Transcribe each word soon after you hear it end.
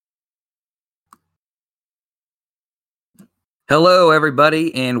Hello,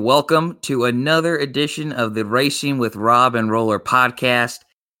 everybody, and welcome to another edition of the Racing with Rob and Roller podcast.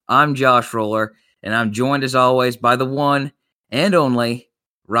 I'm Josh Roller, and I'm joined as always by the one and only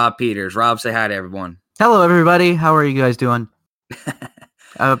Rob Peters. Rob, say hi to everyone. Hello, everybody. How are you guys doing?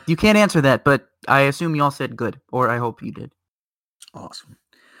 You can't answer that, but I assume you all said good, or I hope you did. Awesome.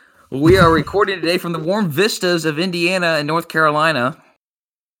 We are recording today from the warm vistas of Indiana and North Carolina,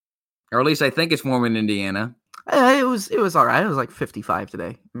 or at least I think it's warm in Indiana. It was all right. It was like 55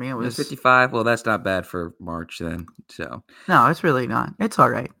 today. I mean, it was 55. Well, that's not bad for March then. So no, it's really not. It's all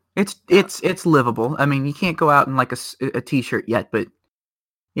right. It's livable. I mean, you can't go out in like a t-shirt yet, but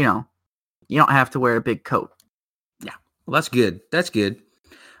you know, you don't have to wear a big coat. Yeah, well, that's good. That's good.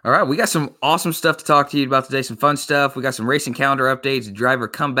 All right, we got some awesome stuff to talk to you about today. Some fun stuff. We got some racing calendar updates, driver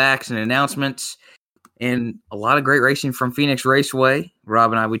comebacks, and announcements, and a lot of great racing from Phoenix Raceway.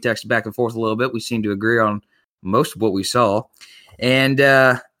 Rob and I, we texted back and forth a little bit. We seem to agree on most of what we saw. And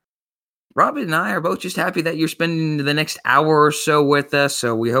Rob and I are both just happy that you're spending the next hour or so with us,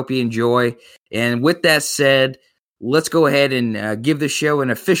 so we hope you enjoy. And with that said, let's go ahead and give the show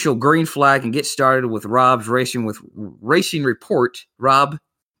an official green flag and get started with Rob's Racing Report. Rob,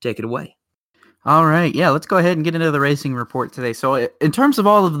 take it away. All right. Yeah, let's go ahead and get into the racing report today. So in terms of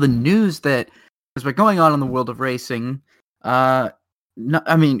all of the news that has been going on in the world of racing,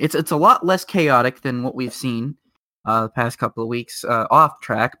 it's a lot less chaotic than what we've seen the past couple of weeks off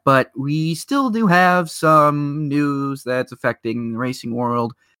track, but we still do have some news that's affecting the racing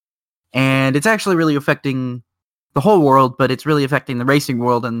world, and it's actually really affecting the whole world, but it's really affecting the racing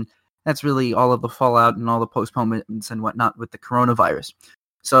world, and that's really all of the fallout and all the postponements and whatnot with the coronavirus.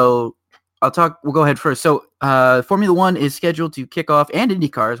 So we'll go ahead first. So Formula One is scheduled to kick off, and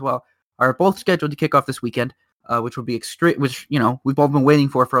IndyCar as well, are both scheduled to kick off this weekend. Which will be extreme, which, we've all been waiting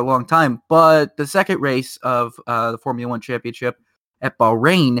for a long time. But the second race of the Formula One Championship at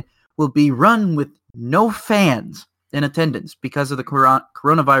Bahrain will be run with no fans in attendance because of the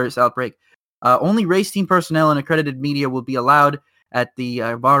coronavirus outbreak. Only race team personnel and accredited media will be allowed at the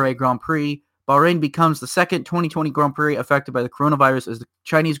Bahrain Grand Prix. Bahrain becomes the second 2020 Grand Prix affected by the coronavirus, as the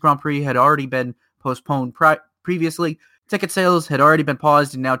Chinese Grand Prix had already been postponed previously. Ticket sales had already been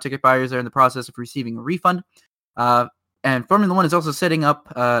paused, and now ticket buyers are in the process of receiving a refund. And Formula One is also setting up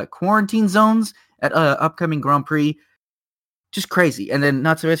quarantine zones at upcoming Grand Prix. Just crazy. And then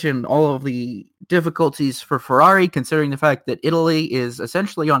not to mention all of the difficulties for Ferrari, considering the fact that Italy is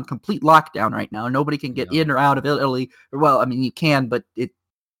essentially on complete lockdown right now. Nobody can get in or out of Italy. Well, I mean, you can, but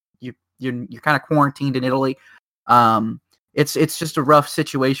you're kind of quarantined in Italy. It's just a rough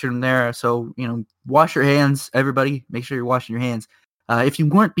situation there. So, wash your hands, everybody. Make sure you're washing your hands. If you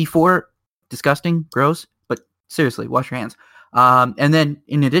weren't before, disgusting, gross. Seriously, wash your hands. And then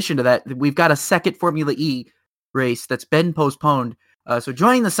in addition to that, we've got a second Formula E race that's been postponed. So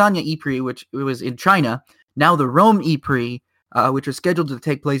joining the Sanya E-Prix, which was in China, now the Rome E-Prix, which was scheduled to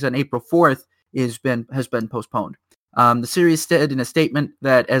take place on April 4th, has been postponed. The series said in a statement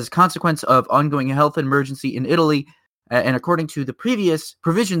that as a consequence of ongoing health emergency in Italy, and according to the previous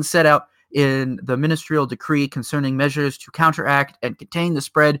provisions set out in the ministerial decree concerning measures to counteract and contain the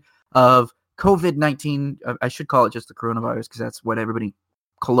spread of COVID-19, I should call it just the coronavirus because that's what everybody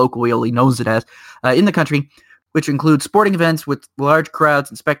colloquially knows it as, in the country, which includes sporting events with large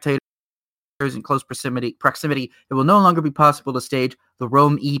crowds and spectators in close proximity, it will no longer be possible to stage the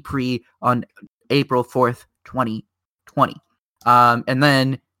Rome E-Prix on April 4th, 2020. And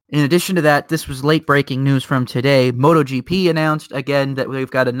then, in addition to that, this was late-breaking news from today. MotoGP announced again that we've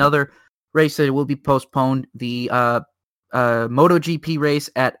got another race that will be postponed. The MotoGP race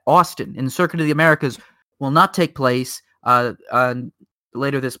at Austin in the Circuit of the Americas will not take place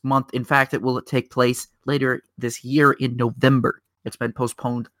later this month. In fact, it will take place later this year in November. It's been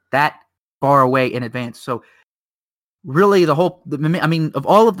postponed that far away in advance. So really of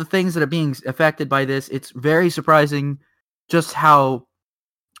all of the things that are being affected by this, it's very surprising just how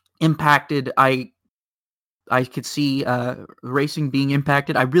impacted I could see racing being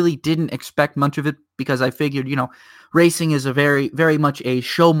impacted. I really didn't expect much of it because I figured, racing is a very, very much a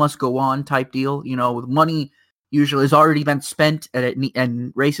show must go on type deal. Money usually has already been spent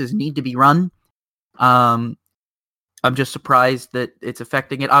and races need to be run. I'm just surprised that it's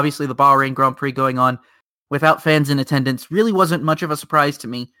affecting it. Obviously, the Bahrain Grand Prix going on without fans in attendance really wasn't much of a surprise to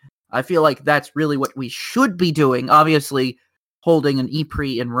me. I feel like that's really what we should be doing. Obviously, holding an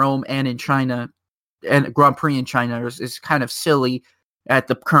E-Prix in Rome and in China and a Grand Prix in China is kind of silly at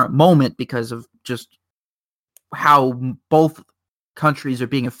the current moment because of just how both countries are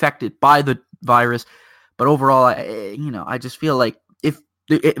being affected by the virus. But overall, I just feel like if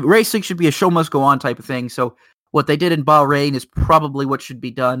racing should be a show must go on type of thing. So what they did in Bahrain is probably what should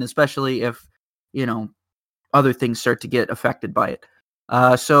be done, especially if, other things start to get affected by it.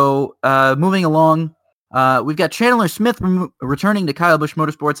 So moving along, we've got Chandler Smith returning to Kyle Busch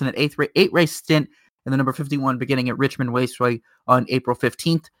Motorsports in an eight-race stint in the number 51 beginning at Richmond Raceway on April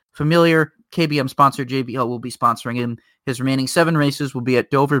 15th. Familiar KBM sponsor JBL will be sponsoring him. His remaining 7 races will be at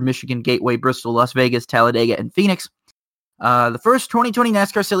Dover, Michigan, Gateway, Bristol, Las Vegas, Talladega, and Phoenix. The first 2020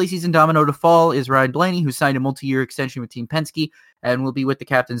 NASCAR silly season domino to fall is Ryan Blaney, who signed a multi-year extension with Team Penske and will be with the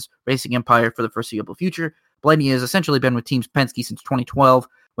Captain's Racing Empire for the foreseeable future. Blaney has essentially been with Team Penske since 2012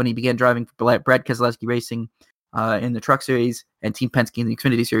 when he began driving for Brad Keselowski Racing in the Truck Series and Team Penske in the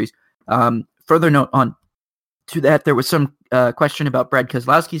Xfinity Series. Further note on to that, there was some question about Brad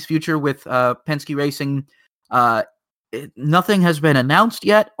Keselowski's future with Penske Racing. Nothing has been announced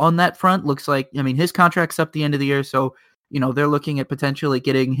yet on that front. Looks like, his contract's up the end of the year, so they're looking at potentially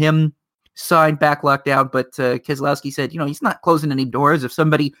getting him signed back, locked down. But Keselowski said, he's not closing any doors. If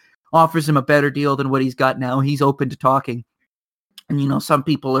somebody offers him a better deal than what he's got now, he's open to talking. And, some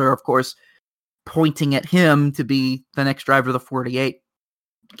people are, of course, pointing at him to be the next driver of the 48.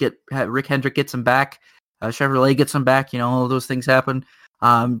 Rick Hendrick gets him back. Chevrolet gets him back. All those things happen.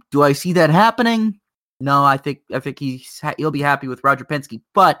 Do I see that happening? No, I think he'll be happy with Roger Penske.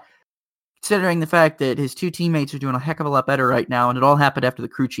 But considering the fact that his 2 teammates are doing a heck of a lot better right now, and it all happened after the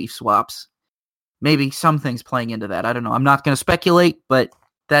crew chief swaps, maybe something's playing into that. I don't know. I'm not going to speculate, but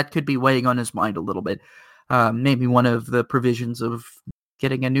that could be weighing on his mind a little bit. Maybe one of the provisions of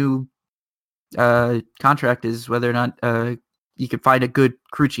getting a new contract is whether or not you could find a good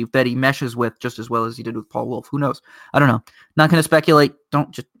crew chief that he meshes with just as well as he did with Paul Wolfe. Who knows? I don't know. Not going to speculate.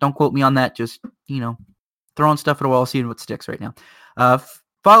 Don't quote me on that. Just, throwing stuff at a wall, seeing what sticks right now.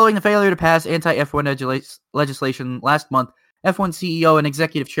 Following the failure to pass anti-F1 legislation last month, F1 CEO and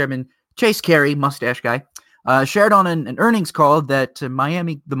Executive Chairman Chase Carey, mustache guy, shared on an earnings call that the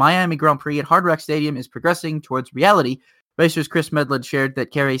Miami Grand Prix at Hard Rock Stadium is progressing towards reality. Racers Chris Medland shared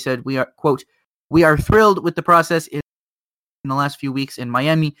that Carey said, "We are, quote, we are thrilled with the process in the last few weeks in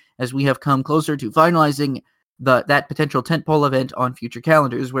Miami as we have come closer to finalizing that potential tentpole event on future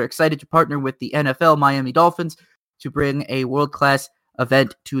calendars. We're excited to partner with the NFL Miami Dolphins to bring a world-class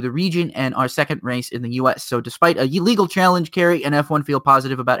event to the region and our second race in the U.S. So despite a legal challenge, Carey and F1 feel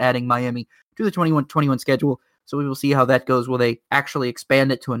positive about adding Miami to the 2021 schedule. So we will see how that goes. Will they actually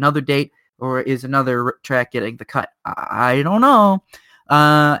expand it to another date, or is another track getting the cut? I don't know.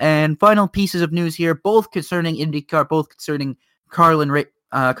 And final pieces of news here, both concerning IndyCar, both concerning Carlin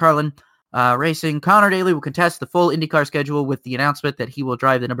Racing. Connor Daly will contest the full IndyCar schedule with the announcement that he will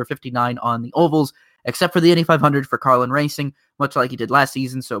drive the number 59 on the ovals, except for the Indy 500 for Carlin Racing, much like he did last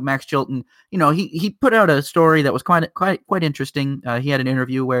season. So Max Chilton, he put out a story that was quite interesting. He had an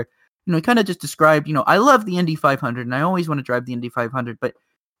interview where, he kind of just described, I love the Indy 500 and I always want to drive the Indy 500, but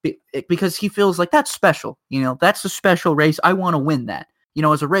because he feels like that's special, that's a special race. I want to win that.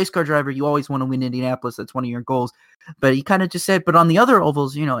 As a race car driver, you always want to win Indianapolis. That's one of your goals. But he kind of just said, but on the other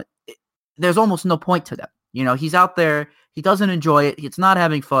ovals, there's almost no point to them. He's out there. He doesn't enjoy it. It's not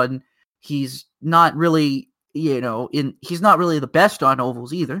having fun. He's not really, he's not really the best on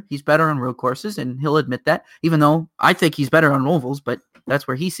ovals either. He's better on road courses, and he'll admit that, even though I think he's better on ovals, but that's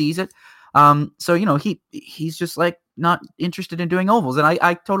where he sees it. So, he's just like not interested in doing ovals. And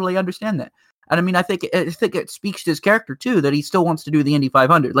I totally understand that. And I think it speaks to his character too, that he still wants to do the Indy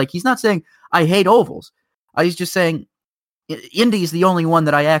 500. Like, he's not saying I hate ovals. He's just saying Indy is the only one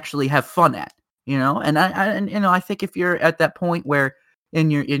that I actually have fun at, and I think if you're at that point where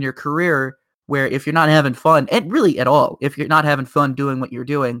in your career, where if you're not having fun, and really at all, if you're not having fun doing what you're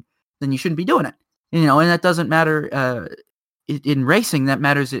doing, then you shouldn't be doing it, and that doesn't matter in racing, that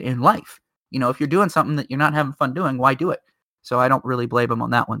matters in life. If you're doing something that you're not having fun doing, why do it? So I don't really blame him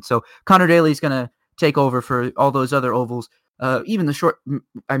on that one. So Connor Daly is going to take over for all those other ovals. Even the short,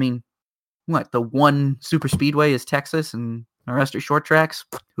 the one super speedway is Texas, and the rest are short tracks.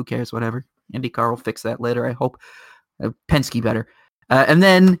 Who cares? Whatever. IndyCar will fix that later, I hope. Penske better. And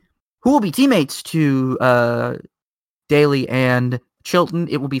then who will be teammates to Daly and Chilton?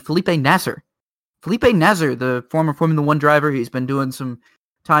 It will be Felipe Nasser. Felipe Nasser, the former Formula One driver, he's been doing some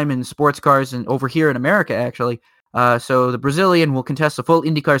time in sports cars and over here in America, actually. So the Brazilian will contest a full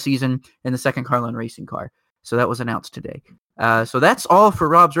IndyCar season in the second Carlin Racing car. So that was announced today. So that's all for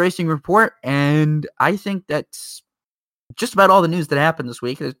Rob's Racing Report, and I think that's just about all the news that happened this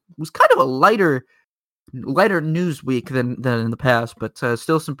week. It was kind of a lighter news week than in the past, but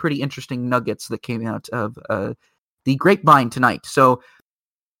still some pretty interesting nuggets that came out of the grapevine tonight. So,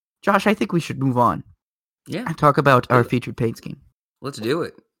 Josh, I think we should move on. Yeah. And talk about our featured paint scheme. Let's do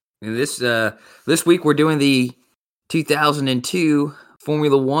it. And this week we're doing the 2002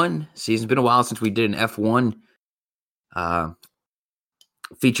 Formula One season. It's been a while since we did an F1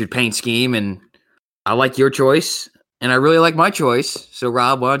 featured paint scheme, and I like your choice, and I really like my choice. So,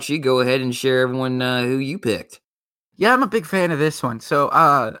 Rob, why don't you go ahead and share everyone who you picked? Yeah, I'm a big fan of this one. So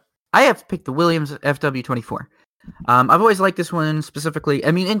I have picked the Williams FW24. I've always liked this one specifically.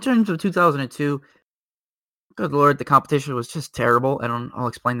 I mean, in terms of 2002, good Lord, the competition was just terrible. I'll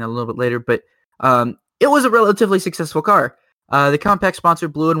explain that a little bit later, but it was a relatively successful car. The compact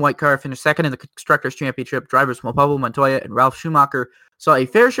sponsored blue and white car finished second in the Constructors' Championship. Drivers Pablo Montoya and Ralf Schumacher saw a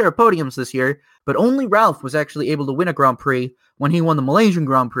fair share of podiums this year, but only Ralf was actually able to win a Grand Prix when he won the Malaysian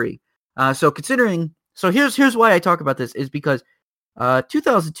Grand Prix. So here's why I talk about this, is because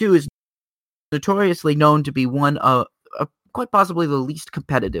 2002 is notoriously known to be one of quite possibly the least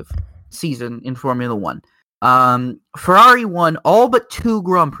competitive season in Formula One. Ferrari won all but 2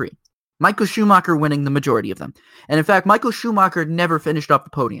 Grand Prix. Michael Schumacher winning the majority of them. And in fact, Michael Schumacher never finished off the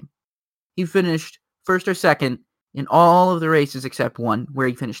podium. He finished first or second in all of the races except one, where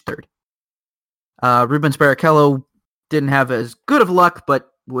he finished third. Rubens Barrichello didn't have as good of luck,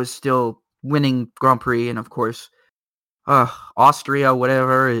 but was still winning Grand Prix. And of course, Austria,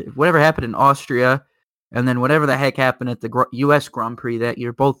 whatever happened in Austria, and then whatever the heck happened at the U.S. Grand Prix that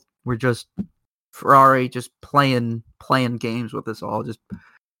year, both were just Ferrari just playing games with us all, just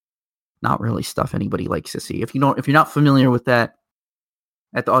not really stuff anybody likes to see. If you're not familiar with that,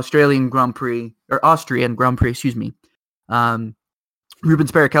 at the Austrian Grand Prix, excuse me,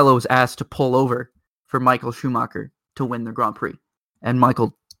 Rubens Barrichello was asked to pull over for Michael Schumacher to win the Grand Prix, and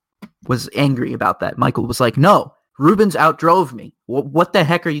Michael was angry about that. Michael was like, "No, Rubens outdrove me. What the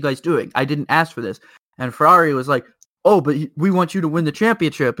heck are you guys doing? I didn't ask for this." And Ferrari was like, "Oh, but we want you to win the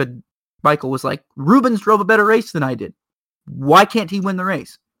championship." And Michael was like, "Rubens drove a better race than I did. Why can't he win the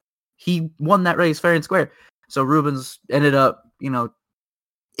race? He won that race fair and square." So Rubens ended up,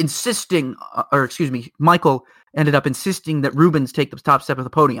 Michael ended up insisting that Rubens take the top step of the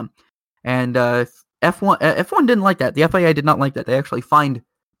podium. And F1 didn't like that. The FIA did not like that. They actually fined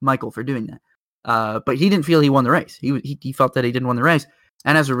Michael for doing that. But he didn't feel he won the race. He felt that he didn't win the race.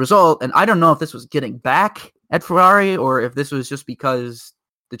 And as a result, and I don't know if this was getting back at Ferrari or if this was just because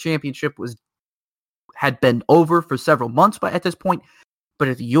the championship had been over for several months at this point, but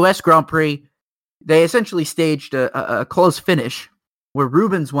at the U.S. Grand Prix, they essentially staged a close finish where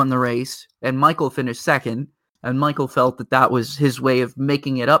Rubens won the race and Michael finished second, and Michael felt that was his way of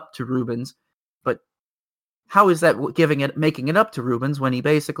making it up to Rubens. But how is that making it up to Rubens when he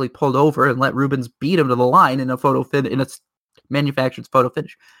basically pulled over and let Rubens beat him to the line in a manufactured photo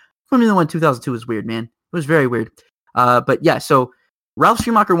finish? Formula One 2002 was weird, man. It was very weird. But yeah, so Ralf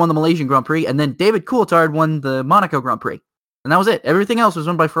Schumacher won the Malaysian Grand Prix, and then David Coulthard won the Monaco Grand Prix. And that was it. Everything else was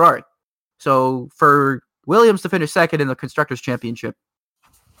won by Ferrari. So for Williams to finish second in the Constructors' Championship,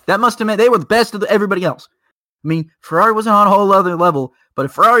 that must have meant they were the best of everybody else. I mean, Ferrari wasn't on a whole other level, but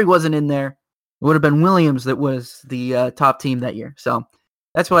if Ferrari wasn't in there, it would have been Williams that was the top team that year. So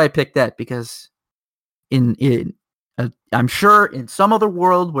that's why I picked that, because I'm sure in some other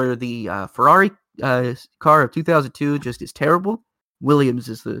world where the Ferrari car of 2002 just is terrible, Williams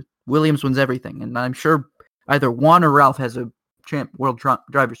wins everything, and I'm sure either Juan or Ralph has a World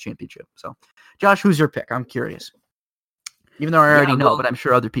Drivers' Championship. So, Josh, who's your pick? I'm curious. Even though I already know, but I'm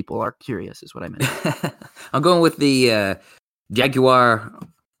sure other people are curious, is what I meant. I'm going with the Jaguar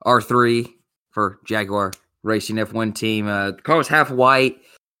R3 for Jaguar Racing F1 team. The car was half white,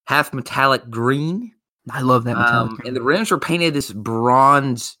 half metallic green. I love that metallic green. And the rims were painted this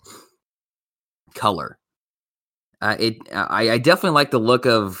bronze color. I definitely like the look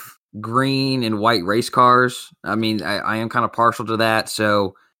of green and white race cars. I mean, I am kind of partial to that.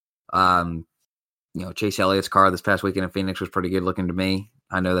 So, Chase Elliott's car this past weekend in Phoenix was pretty good looking to me.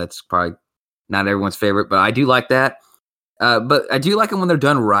 I know that's probably not everyone's favorite, but I do like that. But I do like them when they're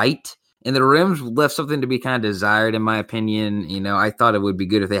done right. And the rims left something to be kind of desired, in my opinion. I thought it would be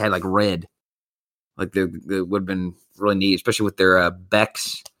good if they had like red. Like it would have been really neat, especially with their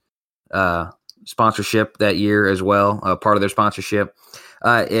Beck's sponsorship that year as well, part of their sponsorship.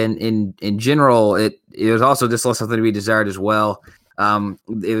 And in general, it was also just something to be desired as well.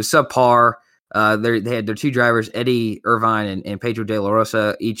 It was subpar. They had their 2 drivers, Eddie Irvine and Pedro De La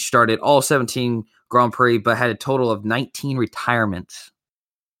Rosa, each started all 17 Grand Prix, but had a total of 19 retirements.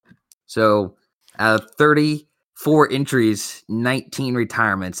 So out of 34 entries, 19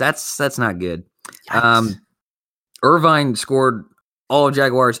 retirements. That's not good. Irvine scored all of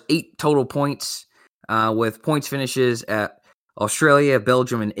Jaguars 8 total points, with points finishes at Australia,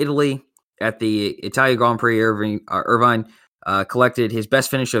 Belgium, and Italy. At the Italia Grand Prix, Irvine collected his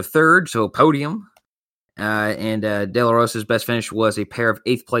best finish of third, so podium. And De La Rosa's best finish was a pair of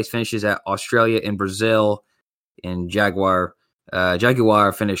 8th place finishes at Australia and Brazil. And Jaguar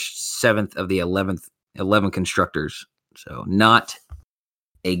finished 7th of the 11 constructors. So not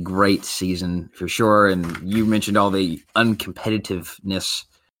a great season for sure. And you mentioned all the uncompetitiveness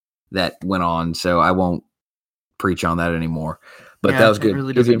that went on, so I won't preach on that anymore. But that was good.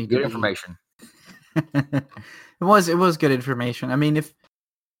 Really good information. It was good information. I mean,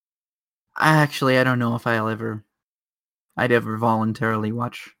 I don't know if I'd ever voluntarily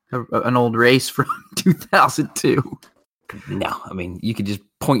watch an old race from 2002. No, I mean, you could just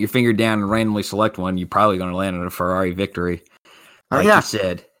point your finger down and randomly select one. You're probably going to land on a Ferrari victory, like you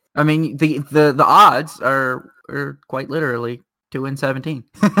said. I mean, the odds are quite literally 2-17.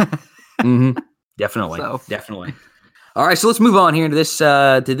 Mm-hmm. Definitely. All right, so let's move on here to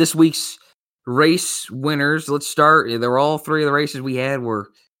this week's race winners. Let's start. They're all 3 of the races we had were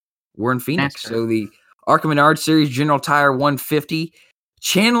in Phoenix. So the ARCA Menard Series General Tire 150.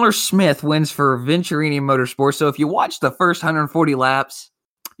 Chandler Smith wins for Venturini Motorsports. So if you watch the first 140 laps,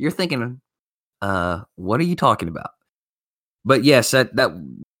 you're thinking, what are you talking about? But yes, that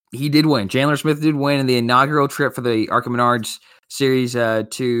he did win. Chandler Smith did win in the inaugural trip for the ARCA Menards Series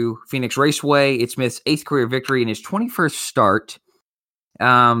to Phoenix Raceway. It's Smith's 8th career victory in his 21st start.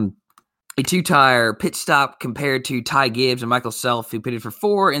 A 2-tire pit stop compared to Ty Gibbs and Michael Self, who pitted for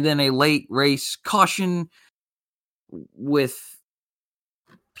 4, and then a late race caution with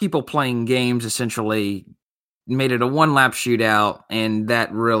people playing games, essentially made it a 1-lap shootout, and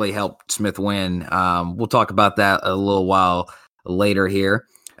that really helped Smith win. We'll talk about that a little while later here.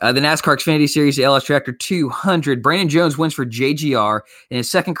 The NASCAR Xfinity Series, the LS Tractor 200. Brandon Jones wins for JGR in his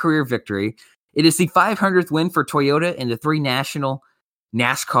 2nd career victory. It is the 500th win for Toyota in the 3 national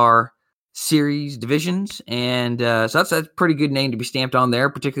NASCAR Series divisions, and so that's a pretty good name to be stamped on there,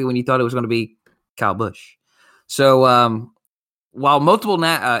 particularly when you thought it was going to be Kyle Busch. So while multiple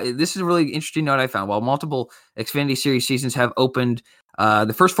this is a really interesting note I found. While multiple Xfinity Series seasons have opened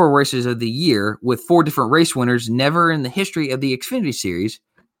the first 4 races of the year with 4 different race winners, never in the history of the Xfinity Series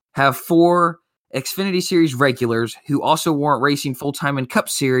have 4 Xfinity Series regulars who also weren't racing full-time in Cup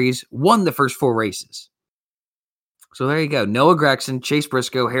Series won the first 4 races. So there you go. Noah Gragson, Chase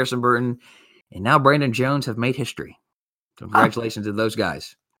Briscoe, Harrison Burton, and now Brandon Jones have made history. So congratulations to those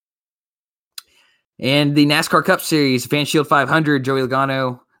guys. And the NASCAR Cup Series, Fan Shield 500, Joey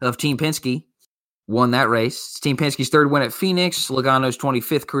Logano of Team Penske won that race. It's Team Penske's 3rd win at Phoenix, Logano's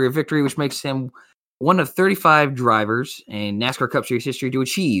 25th career victory, which makes him one of 35 drivers in NASCAR Cup Series history to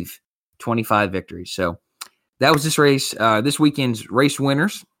achieve 25 victories. So that was this race, this weekend's race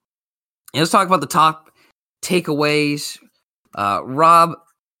winners. And let's talk about the top takeaways. Rob,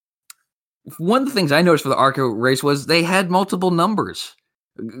 one of the things I noticed for the ARCA race was they had multiple numbers.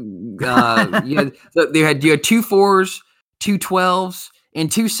 You had 2 4s, 2 12s,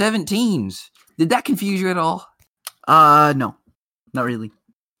 and 2 17s. Did that confuse you at all? No, not really.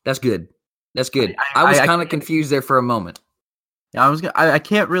 That's good. I was kind of confused there for a moment. Yeah, I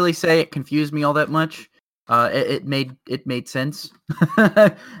can't really say it confused me all that much. It made sense.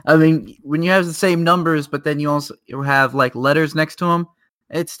 I mean, when you have the same numbers, but then you have like letters next to them,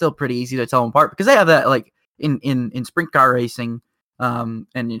 it's still pretty easy to tell them apart because they have that like in sprint car racing, and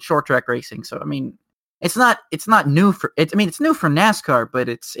in short track racing. So I mean, it's not new for it. I mean, it's new for NASCAR, but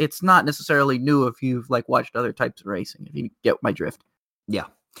it's not necessarily new if you've like watched other types of racing. If you get my drift. Yeah,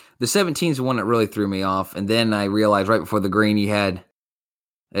 the 17 is the one that really threw me off, and then I realized right before the green you had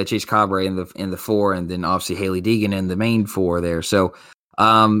Chase Cabre in the 4, and then obviously Haley Deegan in the main 4 there. So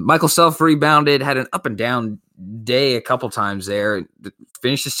Michael Self rebounded, had an up and down day a couple times there.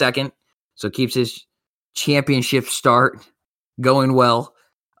 Finished the 2nd, so keeps his championship start going well.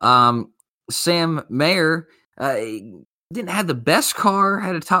 Sam Mayer didn't have the best car,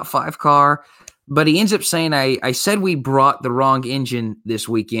 had a top 5 car, but he ends up saying, I said we brought the wrong engine this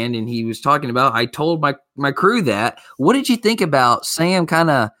weekend, and he was talking about, I told my crew that. What did you think about Sam kind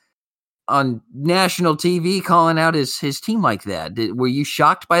of on national TV calling out his team like that? Were you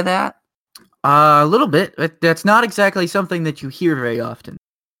shocked by that? A little bit. That's not exactly something that you hear very often.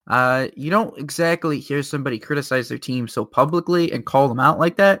 You don't exactly hear somebody criticize their team so publicly and call them out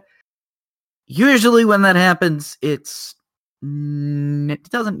like that. Usually when that happens, it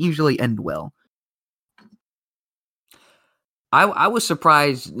doesn't usually end well. I was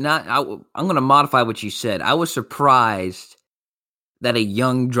surprised. I'm going to modify what you said. I was surprised that a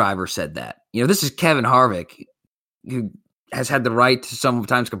young driver said that. You know, this is Kevin Harvick, who has had the right to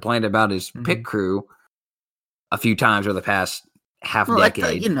sometimes complain about his pit crew a few times over the past half Well,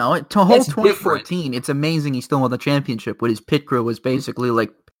 decade. to whole It's 2014, it's amazing he still won the championship when his pit crew was basically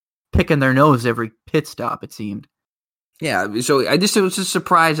like picking their nose every pit stop, it seemed. Yeah, so I just was just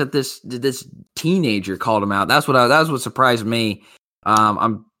surprised that this teenager called him out. That's what surprised me. I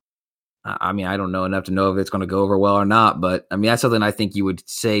mean, I don't know enough to know if it's going to go over well or not, but I mean, that's something I think you would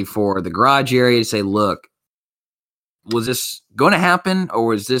say for the garage area to say, look, was this going to happen or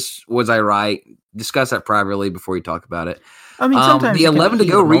was I right? Discuss that privately before you talk about it. I mean, sometimes the 11 to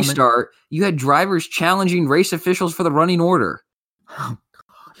go moment. restart, you had drivers challenging race officials for the running order. Oh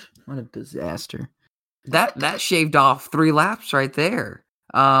gosh, what a disaster! That shaved off 3 laps right there.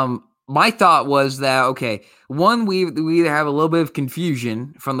 My thought was that, okay, one, we either have a little bit of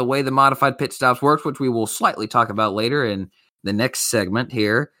confusion from the way the modified pit stops works, which we will slightly talk about later in the next segment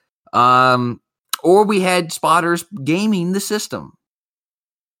here, or we had spotters gaming the system.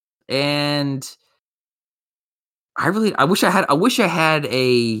 And I wish I had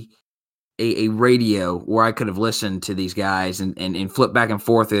a radio where I could have listened to these guys and flip back and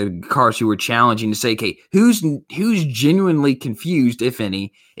forth the cars who were challenging to say, okay, who's genuinely confused, if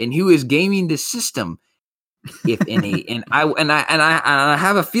any, and who is gaming the system, if any. and I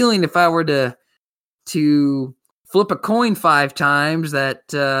have a feeling if I were to flip a coin 5 times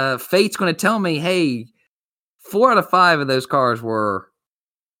that fate's going to tell me, hey, 4 out of 5 of those cars were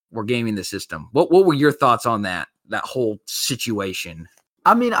gaming the system. What were your thoughts on that whole situation?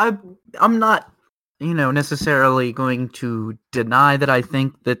 I mean, I'm not, necessarily going to deny that I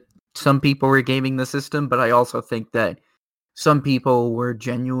think that some people were gaming the system, but I also think that some people were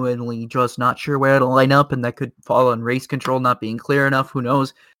genuinely just not sure where to line up, and that could fall on race control not being clear enough. Who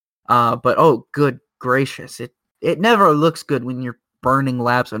knows? But oh, good gracious, it never looks good when you're burning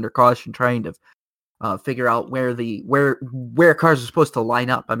laps under caution trying to figure out where cars are supposed to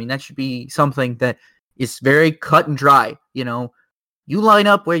line up. I mean, that should be something that is very cut and dry. You line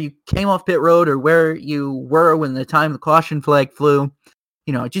up where you came off pit road or where you were when the time the caution flag flew.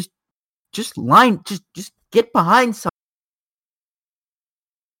 Just get behind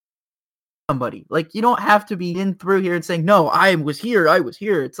somebody. Like, you don't have to be in through here and saying, no, I was here.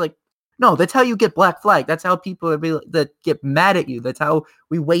 It's like, no, that's how you get black flag. That's how people that get mad at you. That's how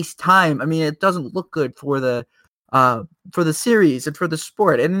we waste time. I mean, it doesn't look good for the series and for the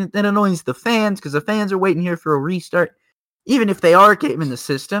sport. And it annoys the fans because the fans are waiting here for a restart. Even if they are gaming the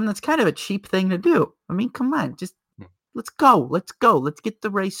system, that's kind of a cheap thing to do. I mean, come on, just let's go. Let's get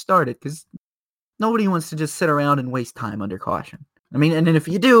the race started because nobody wants to just sit around and waste time under caution. I mean, and then if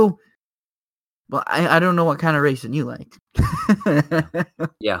you do, well, I don't know what kind of racing you like.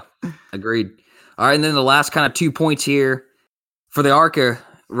 Yeah, agreed. All right, and then the last kind of 2 points here for the ARCA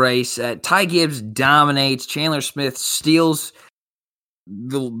race. Ty Gibbs dominates. Chandler Smith steals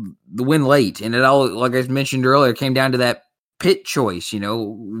the win late, and it all, like I mentioned earlier, came down to that pit choice.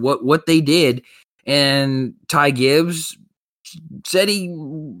 What they did, and Ty Gibbs said he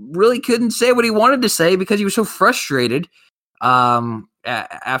really couldn't say what he wanted to say because he was so frustrated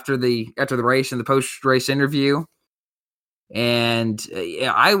after the race and the post race interview. And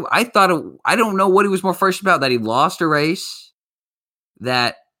I thought I don't know what he was more frustrated about, that he lost a race,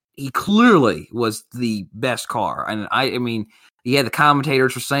 that he clearly was the best car. And I mean, the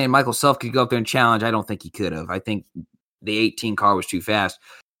commentators were saying Michael Self could go up there and challenge. I don't think he could have. I think the 18 car was too fast.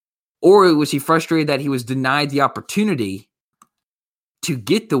 Or was he frustrated that he was denied the opportunity to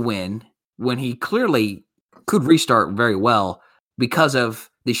get the win when he clearly could restart very well because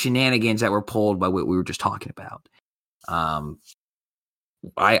of the shenanigans that were pulled by what we were just talking about? I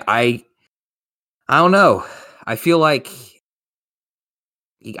don't know. I feel like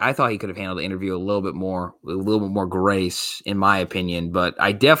I thought he could have handled the interview a little bit more grace, in my opinion. But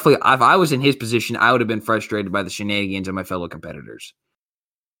I definitely, if I was in his position, I would have been frustrated by the shenanigans of my fellow competitors.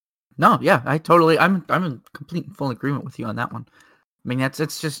 No, yeah, I'm in complete and full agreement with you on that one. I mean,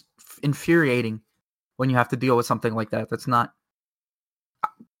 it's just infuriating when you have to deal with something like that. That's not.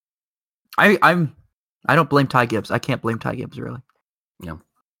 I don't blame Ty Gibbs. I can't blame Ty Gibbs, really. No.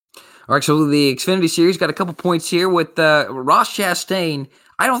 All right, so the Xfinity Series got a couple points here with Ross Chastain.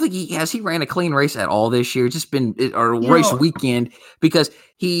 I don't think he ran a clean race at all this year. It's just been race weekend, because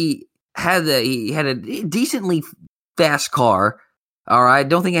he had a decently fast car. All right,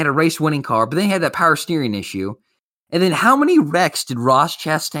 don't think he had a race winning car, but then he had that power steering issue. And then how many wrecks did Ross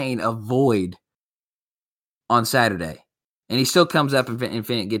Chastain avoid on Saturday? And he still comes up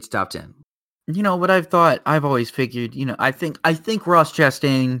and gets top 10. You know what I've always figured, I think Ross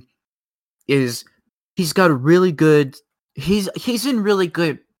Chastain he's got a really good, he's in really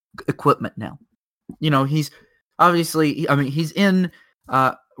good equipment now. He's obviously, he's in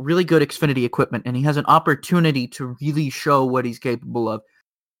really good Xfinity equipment, and he has an opportunity to really show what he's capable of.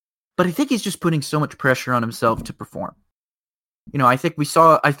 But I think he's just putting so much pressure on himself to perform. I think I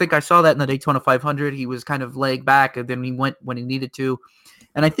saw that in the Daytona 500. He was kind of laid back, and then he went when he needed to.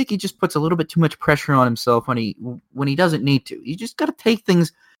 And I think he just puts a little bit too much pressure on himself when he doesn't need to. You just got to take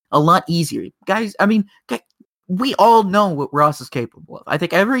things a lot easier. Guys, I mean, we all know what Ross is capable of. I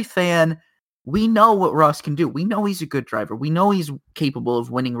think every fan, we know what Ross can do. We know he's a good driver. We know he's capable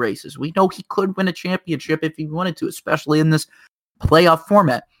of winning races. We know he could win a championship if he wanted to, especially in this playoff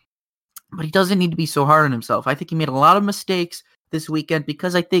format. But he doesn't need to be so hard on himself. I think he made a lot of mistakes this weekend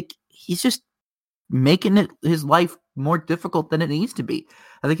because I think he's just making his life more difficult than it needs to be.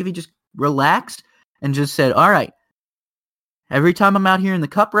 I think if he just relaxed and just said, all right, every time I'm out here in the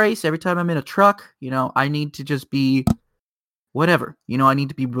cup race, every time I'm in a truck, I need to just be whatever. I need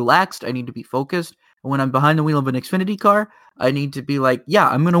to be relaxed. I need to be focused. And when I'm behind the wheel of an Xfinity car, I need to be like, yeah,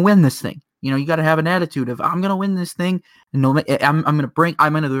 I'm going to win this thing. You got to have an attitude of I'm going to win this thing. And I'm going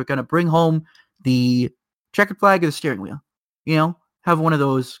to bring home the checkered flag or the steering wheel. Have one of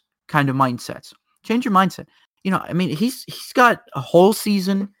those kind of mindsets. Change your mindset. He's got a whole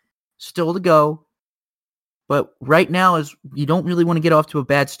season still to go. But right now you don't really want to get off to a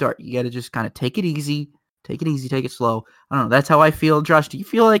bad start. You got to just kind of take it easy, take it slow. I don't know. That's how I feel. Josh, do you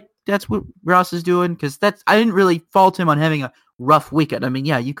feel like that's what Ross is doing? Because I didn't really fault him on having a rough weekend. I mean,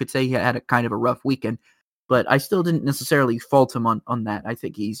 yeah, you could say he had a kind of a rough weekend, but I still didn't necessarily fault him on that. I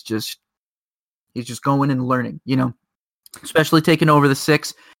think he's just going and learning, especially taking over the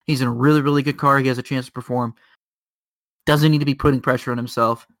 6. He's in a really, really good car. He has a chance to perform. Doesn't need to be putting pressure on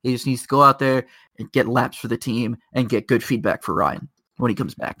himself. He just needs to go out there and get laps for the team and get good feedback for Ryan when he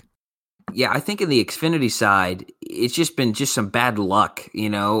comes back. Yeah, I think in the Xfinity side, it's just been some bad luck,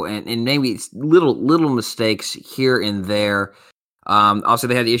 and maybe it's little mistakes here and there. Also,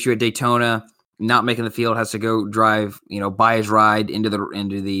 they had the issue at Daytona, not making the field, has to go drive, buy his ride into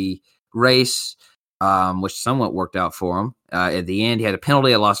the race, which somewhat worked out for him. At the end, he had a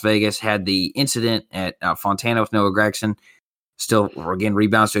penalty at Las Vegas, had the incident at Fontana with Noah Gragson, still, again,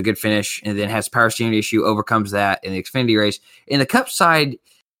 rebounds to a good finish, and then has power steering issue, overcomes that in the Xfinity race. In the Cup side,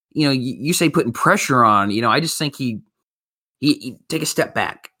 you say putting pressure on, I just think he take a step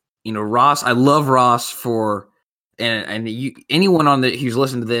back. Ross, I love Ross for, and anyone who's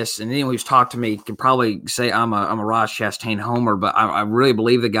listened to this and anyone who's talked to me can probably say I'm a Ross Chastain homer, but I really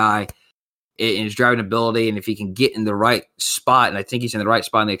believe the guy in his driving ability, and if he can get in the right spot, and I think he's in the right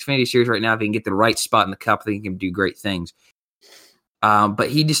spot in the Xfinity Series right now, if he can get the right spot in the Cup, I think he can do great things. But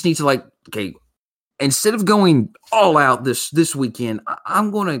he just needs to instead of going all out this weekend,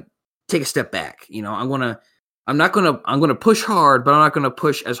 I'm going to take a step back. I'm going to push hard, but I'm not going to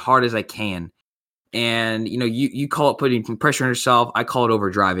push as hard as I can. And, you call it putting pressure on yourself. I call it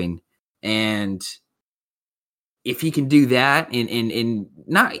overdriving. And if he can do that and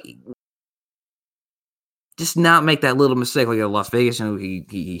not make that little mistake like at Las Vegas,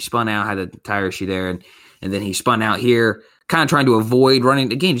 he spun out, had a tire issue there, and then he spun out here, kind of trying to avoid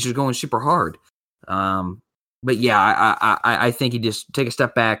running. Again, he's just going super hard. But yeah, I think he just take a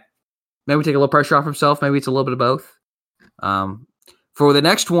step back, maybe take a little pressure off himself. Maybe it's a little bit of both. For the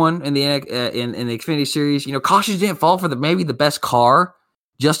next one in the Xfinity Series, cautions didn't fall for maybe the best car,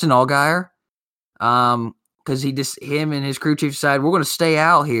 Justin Allgaier, because him and his crew chief decided we're going to stay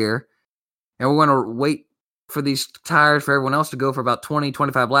out here and we're going to wait for these tires for everyone else to go for about 20,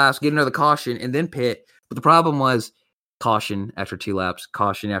 25 laps, get another caution, and then pit. But the problem was caution after 2 laps,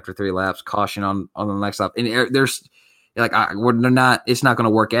 caution after 3 laps, caution on the next lap. And there's it's not going to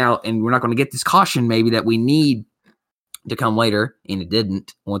work out, and we're not going to get this caution maybe that we need to come later, and it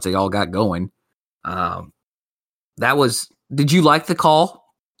didn't once they all got going. Did you like the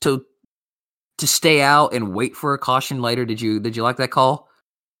call to stay out and wait for a caution later? Did you like that call?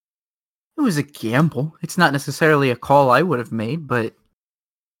 It was a gamble. It's not necessarily a call I would have made, but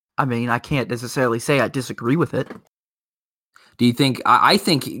I mean, I can't necessarily say I disagree with it. Do you think? I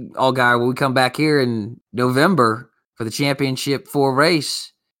think Allgaier, when we come back here in November for the Championship 4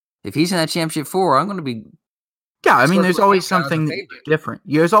 race, if he's in that Championship 4, I'm going to be. Yeah, I mean, there's always something different.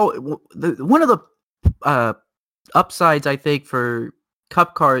 There's one of the upsides, I think, for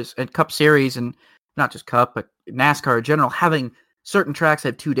Cup cars and Cup Series, and not just Cup, but NASCAR in general, having certain tracks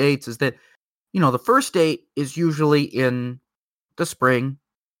have 2 dates, is that the first date is usually in the spring.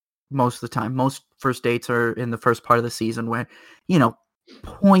 Most of the time, most first dates are in the first part of the season where,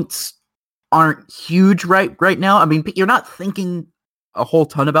 points aren't huge right now. I mean, you're not thinking a whole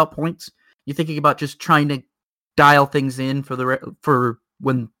ton about points. You're thinking about just trying to dial things in for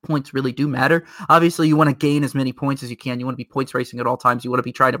when points really do matter. Obviously, you want to gain as many points as you can. You want to be points racing at all times. You want to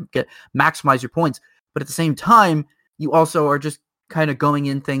be trying to maximize your points. But at the same time, you also are just kind of going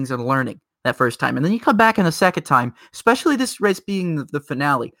in things and learning that first time. And then you come back in the second time, especially this race being the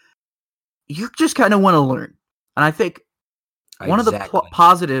finale. You just kind of want to learn. And I think one of the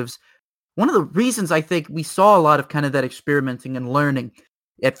positives, one of the reasons I think we saw a lot of kind of that experimenting and learning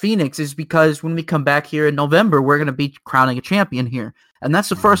at Phoenix is because when we come back here in November, we're going to be crowning a champion here. And that's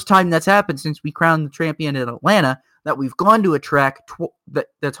the first time that's happened since we crowned the champion in Atlanta, that we've gone to a track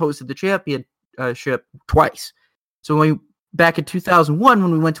that's hosted the championship twice. So back in 2001,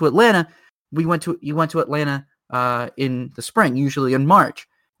 when we went to Atlanta, you went to Atlanta in the spring, usually in March.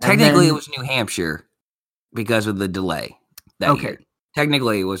 Technically, it was New Hampshire because of the delay that year.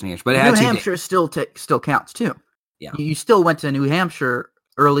 Technically, it was New Hampshire, but New Hampshire still counts too. Yeah, you still went to New Hampshire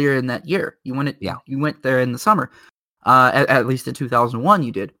earlier in that year. You went there in the summer. At least in 2001,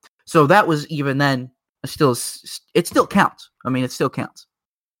 you did. So that was even then. It still counts. I mean, it still counts.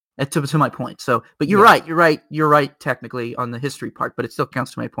 To my point. So, but you're right. You're right. Technically on the history part, but it still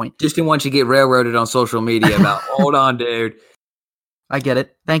counts to my point. Just didn't want you to get railroaded on social media about. Hold on, dude. I get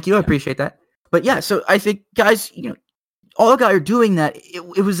it. Thank you. I appreciate that. But yeah, so I think guys, all guys are doing that.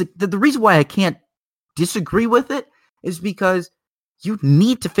 It was the reason why I can't disagree with it is because you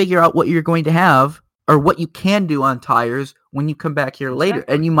need to figure out what you're going to have or what you can do on tires when you come back here later.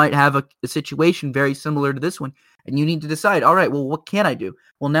 And you might have a situation very similar to this one. And you need to decide, all right, well, what can I do?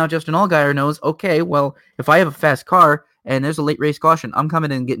 Well, now Justin Allgaier knows, okay, well, if I have a fast car and there's a late race caution, I'm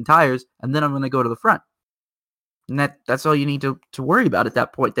coming in and getting tires, and then I'm going to go to the front. And that's all you need to worry about at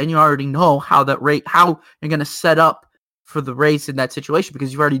that point. Then you already know how you're going to set up for the race in that situation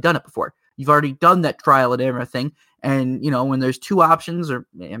because you've already done it before. You've already done that trial and everything. And, when there's two options, or,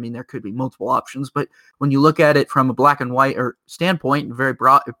 I mean, there could be multiple options, but when you look at it from a black and white standpoint, very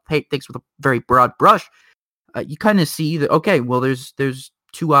broad, paint things with a very broad brush, you kind of see that, okay, well, there's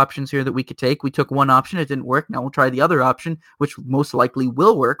two options here that we could take. We took one option. It didn't work. Now we'll try the other option, which most likely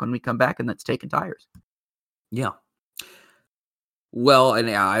will work when we come back, and that's taking tires. Yeah. Well, and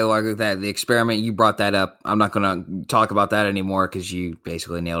I agree with that. The experiment, you brought that up. I'm not going to talk about that anymore because you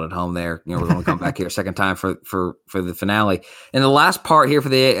basically nailed it home there. We're going to come back here a second time for the finale. And the last part here for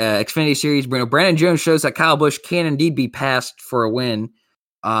the Xfinity Series, Brandon Jones shows that Kyle Busch can indeed be passed for a win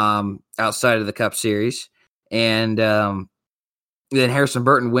outside of the Cup Series. And then Harrison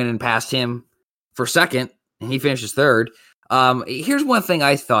Burton winning past him for second, and he finishes third. Here's one thing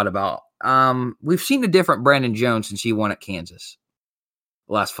I thought about. We've seen a different Brandon Jones since he won at Kansas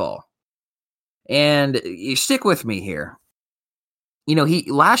last fall. And you stick with me here.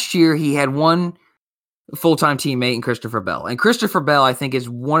 Last year he had one full-time teammate in Christopher Bell. And Christopher Bell, I think, is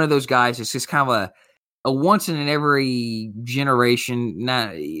one of those guys that's just kind of a once in every generation,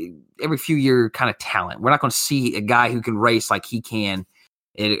 not every few year kind of talent. We're not going to see a guy who can race like he can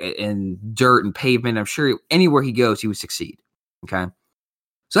in dirt and pavement. I'm sure anywhere he goes, he would succeed. Okay.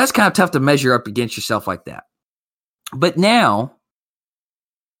 So that's kind of tough to measure up against yourself like that. But now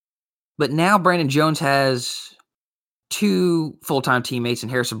Brandon Jones has two full-time teammates in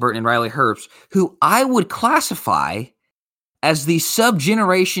Harrison Burton and Riley Herbst, who I would classify as the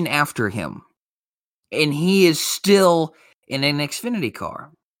sub-generation after him. And he is still in an Xfinity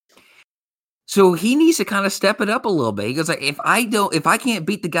car. So he needs to kind of step it up a little bit. He goes, like, if I can't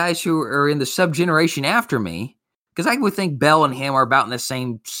beat the guys who are in the sub-generation after me, because I would think Bell and him are about in the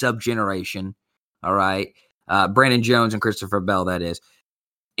same sub-generation, all right? Brandon Jones and Christopher Bell, that is.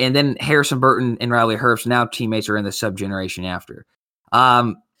 And then Harrison Burton and Riley Herbst, now teammates, are in the sub-generation after.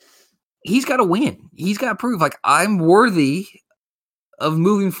 He's got to win. He's got to prove, like, I'm worthy of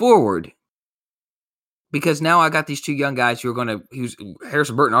moving forward. Because now I got these two young guys who's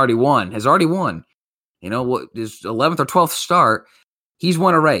Harrison Burton has already won. What his 11th or 12th start, he's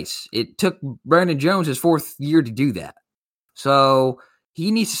won a race. It took Brandon Jones his fourth year to do that. So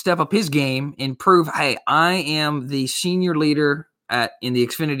he needs to step up his game and prove, hey, I am the senior leader in the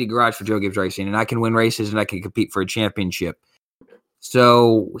Xfinity garage for Joe Gibbs Racing, and I can win races and I can compete for a championship.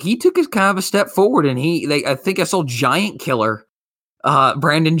 So he took his kind of a step forward, and I think I saw Giant Killer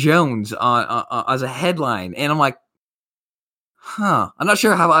Brandon Jones as a headline, and I'm like, I'm not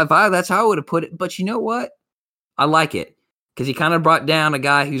sure that's how I would have put it, but you know what? I like it because he kind of brought down a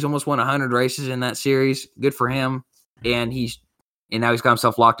guy who's almost won 100 races in that series. Good for him, and now he's got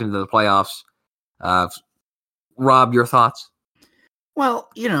himself locked into the playoffs. Rob, your thoughts? Well,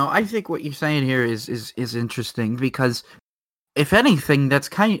 I think what you're saying here is interesting because if anything, that's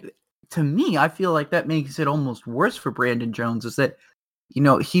to me, I feel like that makes it almost worse for Brandon Jones is that,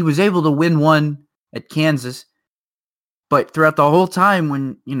 he was able to win one at Kansas, But throughout the whole time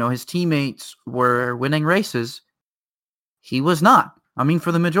when, his teammates were winning races, he was not. I mean,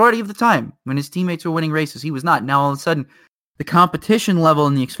 for the majority of the time when his teammates were winning races, he was not. Now, all of a sudden, the competition level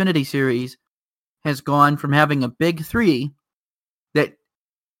in the Xfinity Series has gone from having a big three that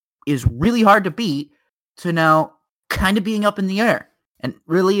is really hard to beat to now kind of being up in the air. And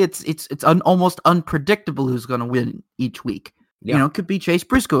really, it's almost unpredictable who's going to win each week. Yeah. It could be Chase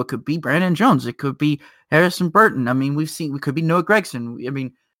Briscoe. It could be Brandon Jones. It could be Harrison Burton. I mean, it could be Noah Gragson. I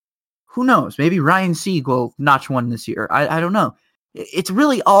mean, who knows? Maybe Ryan Sieg will notch one this year. I don't know. It's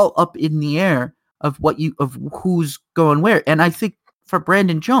really all up in the air of who's going where. And I think for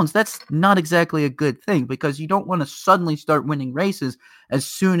Brandon Jones, that's not exactly a good thing, because you don't want to suddenly start winning races as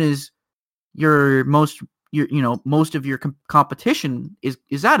soon as most of your competition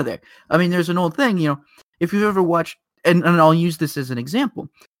is out of there. I mean, there's an old thing, if you've ever watched, and I'll use this as an example.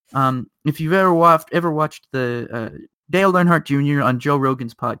 If you've ever watched the Dale Earnhardt Jr. on Joe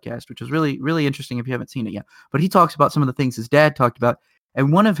Rogan's podcast, which is really, really interesting if you haven't seen it yet, but he talks about some of the things his dad talked about.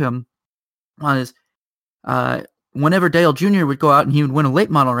 And one of them was, whenever Dale Jr. would go out and he would win a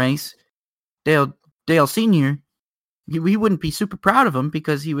late model race, Dale Sr., he wouldn't be super proud of him,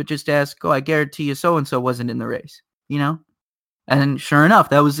 because he would just ask, "Oh, I guarantee you so-and-so wasn't in the race," And sure enough,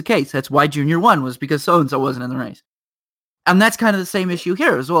 that was the case. That's why Junior won, was because so-and-so wasn't in the race. And that's kind of the same issue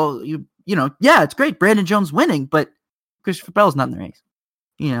here as well. Yeah, it's great, Brandon Jones winning, but Christopher Bell's not in the race.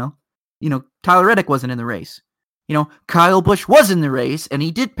 Tyler Reddick wasn't in the race. Kyle Busch was in the race, and he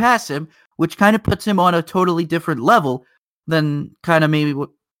did pass him, which kind of puts him on a totally different level than kind of maybe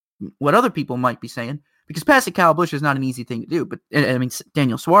what other people might be saying. Because passing Kyle Busch is not an easy thing to do. But I mean,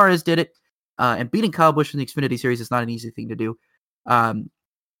 Daniel Suarez did it, and beating Kyle Busch in the Xfinity Series is not an easy thing to do.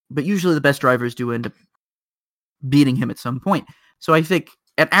 But usually the best drivers do end up beating him at some point. So I think,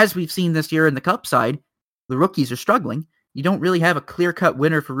 and as we've seen this year in the Cup side, the rookies are struggling. You don't really have a clear-cut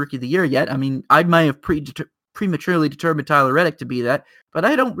winner for Rookie of the Year yet. I mean, I might have prematurely determined Tyler Reddick to be that, but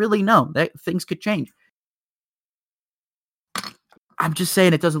I don't really know. That things could change. I'm just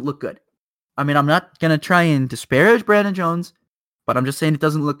saying it doesn't look good. I mean, I'm not going to try and disparage Brandon Jones, but I'm just saying it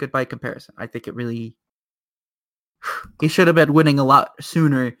doesn't look good by comparison. I think he should have been winning a lot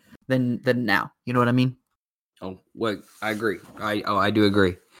sooner than now. You know what I mean? Oh, well, I agree. I do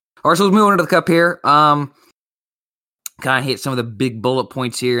agree. All right, so let's move on to the Cup here. Kind of hit some of the big bullet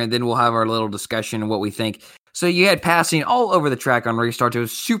points here, and then we'll have our little discussion of what we think. So you had passing all over the track on restart. It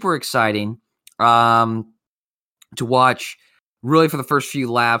was super exciting to watch, really, for the first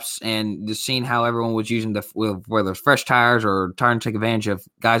few laps, and just seeing how everyone was using whether it's fresh tires or trying to take advantage of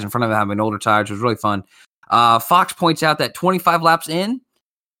guys in front of them having older tires. Was really fun. Fox points out that 25 laps in,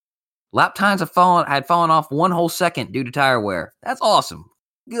 lap times had fallen off 1 whole second due to tire wear. That's awesome.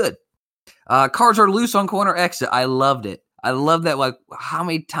 Good. Cars are loose on corner exit. I loved it. I love that. Like, how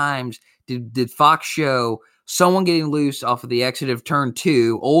many times did Fox show someone getting loose off of the exit of turn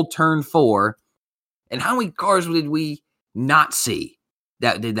 2, old turn 4, and how many cars did we not see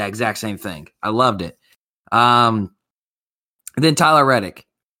that did that exact same thing? I loved it. And then Tyler Reddick.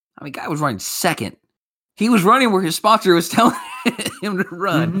 I mean, guy was running second. He was running where his sponsor was telling him to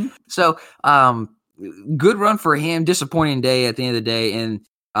run. Mm-hmm. So, good run for him. Disappointing day at the end of the day. And,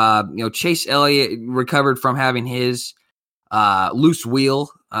 Chase Elliott recovered from having his loose wheel.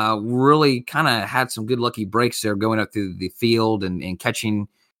 Really kind of had some good lucky breaks there going up through the field and catching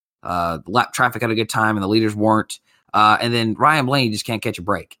lap traffic at a good time, and the leaders weren't. And then Ryan Blaney just can't catch a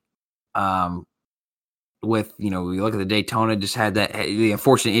break. We look at the Daytona, just had the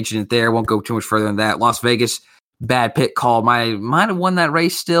unfortunate incident there. Won't go too much further than that. Las Vegas, bad pit call. Might have won that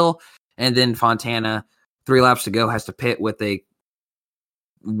race still. And then Fontana, 3 laps to go, has to pit with a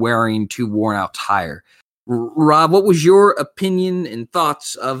wearing too worn out tire. Rob, what was your opinion and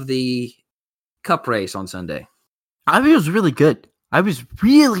thoughts of the Cup race on Sunday? I think it was really good. I was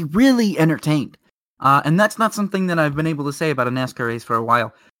really, really entertained. And that's not something that I've been able to say about a NASCAR race for a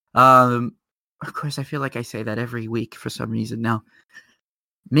while. Of course, I feel like I say that every week for some reason now.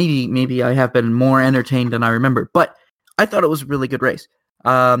 Maybe I have been more entertained than I remember, but I thought it was a really good race.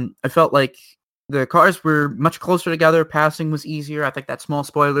 I felt like the cars were much closer together. Passing was easier. I think that small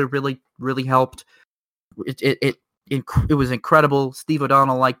spoiler really, really helped. It was incredible. Steve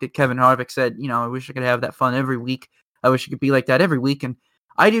O'Donnell liked it. Kevin Harvick said, I wish I could have that fun every week. I wish it could be like that every week. And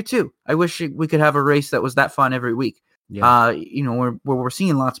I do too. I wish we could have a race that was that fun every week. Yeah. Where we're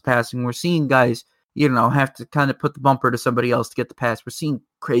seeing lots of passing. We're seeing guys, have to kind of put the bumper to somebody else to get the pass. We're seeing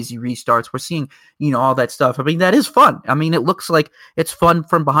crazy restarts. We're seeing, all that stuff. I mean, that is fun. I mean, it looks like it's fun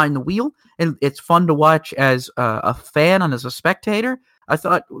from behind the wheel, and it's fun to watch as a fan and as a spectator. I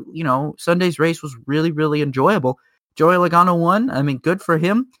thought, Sunday's race was really, really enjoyable. Joey Logano won. I mean, good for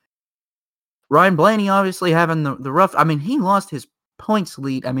him. Ryan Blaney obviously having the rough. I mean, he lost his points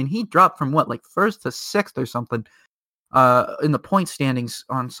lead. I mean, he dropped from first to sixth or something in the point standings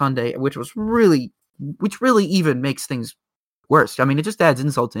on Sunday, which really even makes things worse. I mean, it just adds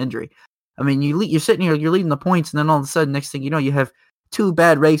insult to injury. I mean, you're sitting here, you're leading the points, and then all of a sudden, next thing you know, you have two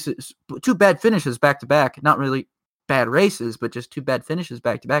bad finishes back to back. Not really bad races, but just two bad finishes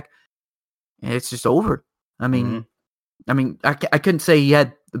back to back. And it's just over. I mean, I couldn't say he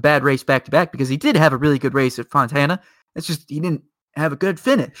had a bad race back to back because he did have a really good race at Fontana. It's just he didn't have a good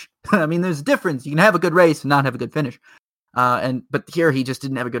finish. I mean, there's a difference. You can have a good race and not have a good finish. But here he just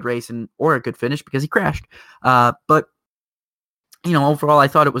didn't have a good race or a good finish because he crashed. But overall, I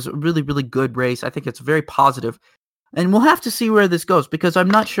thought it was a really, really good race. I think it's very positive. And we'll have to see where this goes because I'm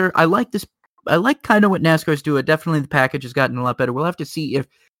not sure. I like this. I like kind of what NASCAR's doing. Definitely the package has gotten a lot better. We'll have to see if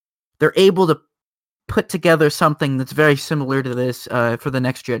they're able to put together something that's very similar to this for the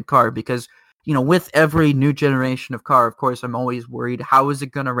next gen car because, with every new generation of car, of course, I'm always worried, how is it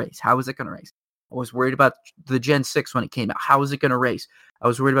going to race? How is it going to race? I was worried about the Gen 6 when it came out. How is it going to race? I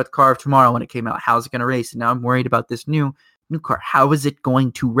was worried about the car of tomorrow when it came out. How is it going to race? And now I'm worried about this new car. How is it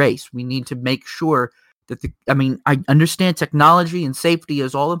going to race? We need to make sure that I understand technology and safety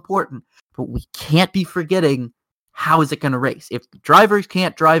is all important, but we can't be forgetting how is it going to race? If the drivers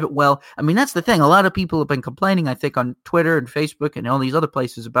can't drive it well, I mean, that's the thing. A lot of people have been complaining, I think, on Twitter and Facebook and all these other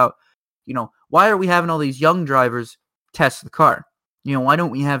places about, why are we having all these young drivers test the car? Why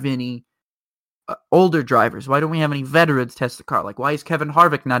don't we have any older drivers? Why don't we have any veterans test the car? Like, why is Kevin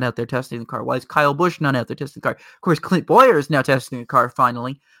Harvick not out there testing the car? Why is Kyle Busch not out there testing the car? Of course, Clint Bowyer is now testing the car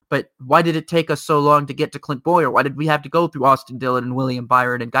finally, but why did it take us so long to get to Clint Bowyer? Why did we have to go through Austin Dillon and William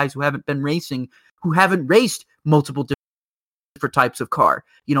Byron and guys who haven't been racing, who haven't raced multiple different types of car?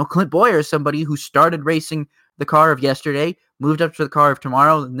 Clint Bowyer is somebody who started racing the car of yesterday, moved up to the car of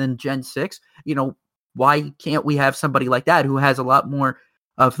tomorrow, and then Gen 6. Why can't we have somebody like that who has a lot more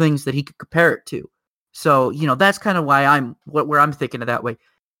of things that he could compare it to? So, that's kind of why where I'm thinking of that way.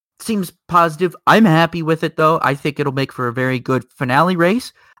 Seems positive. I'm happy with it, though. I think it'll make for a very good finale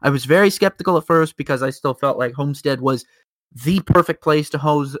race. I was very skeptical at first because I still felt like Homestead was the perfect place to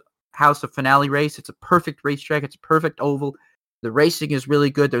house a finale race. It's a perfect racetrack. It's a perfect oval. The racing is really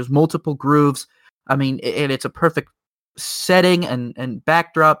good. There's multiple grooves. I mean, and it's a perfect setting and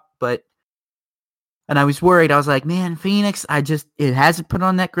backdrop, and I was worried. I was like, man, Phoenix, it hasn't put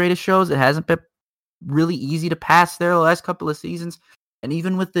on that greatest shows. It hasn't been really easy to pass there the last couple of seasons. And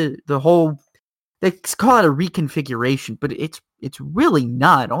even with the whole, they call it a reconfiguration, but it's really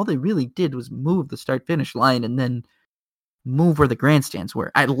not. All they really did was move the start-finish line and then move where the grandstands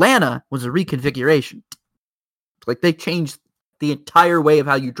were. Atlanta was a reconfiguration. Like, they changed the entire way of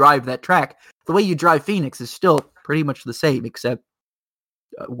how you drive that track. The way you drive Phoenix is still pretty much the same, except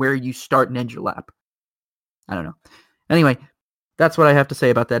where you start and end your lap. I don't know. Anyway, that's what I have to say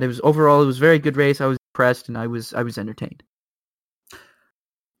about that. It was a very good race. I was impressed and I was entertained.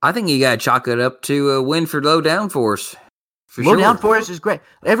 I think you got to chalk it up to a win for Low Downforce. Low Downforce is great.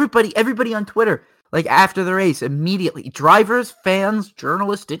 Everybody on Twitter, like after the race, immediately, drivers, fans,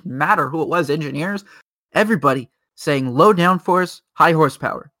 journalists, didn't matter who it was, engineers, everybody saying Low Downforce, high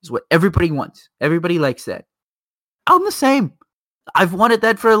horsepower is what everybody wants. Everybody likes that. I'm the same. I've wanted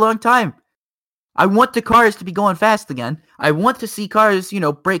that for a long time. I want the cars to be going fast again. I want to see cars,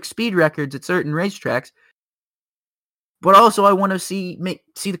 break speed records at certain racetracks. But also I want to see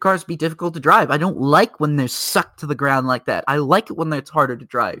the cars be difficult to drive. I don't like when they're sucked to the ground like that. I like it when it's harder to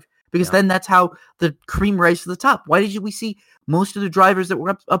drive. Because then that's how the cream rises to the top. Why did we see most of the drivers that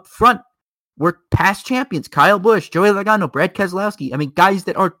were up front were past champions? Kyle Busch, Joey Logano, Brad Keselowski. I mean, guys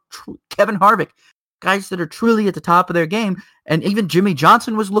that are Kevin Harvick. Guys that are truly at the top of their game. And even Jimmy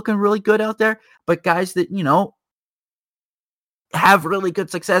Johnson was looking really good out there. But guys that, have really good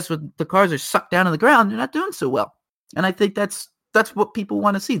success with the cars are sucked down to the ground, they're not doing so well. And I think that's what people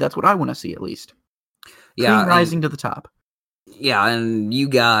want to see. That's what I want to see, at least. Yeah, rising to the top. Yeah, and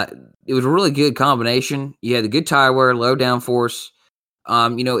it was a really good combination. You had the good tire wear, low downforce.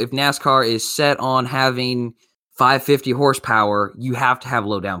 If NASCAR is set on having 550 horsepower, you have to have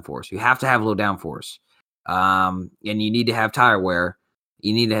low downforce. You have to have low downforce. And you need to have tire wear.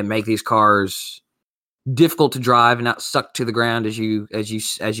 You need to make these cars difficult to drive and not suck to the ground, as you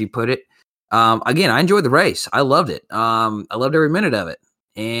put it. Again, I enjoyed the race. I loved it. I loved every minute of it.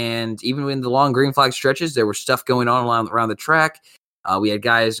 And even in the long green flag stretches, there was stuff going on around the track. We had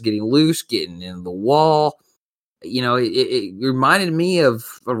guys getting loose, getting in the wall. It reminded me of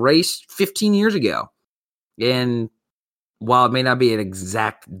a race 15 years ago. And while it may not be an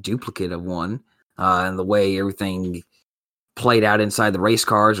exact duplicate of one, and the way everything played out inside the race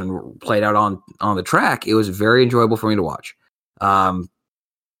cars and played out on the track, it was very enjoyable for me to watch. And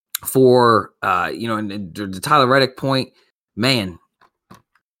the Tyler Reddick point, man,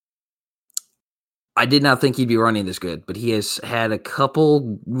 I did not think he'd be running this good, but he has had a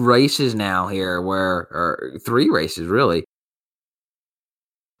couple races now here or 3 races really,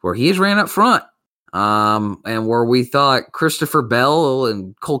 where he has ran up front. And where we thought Christopher Bell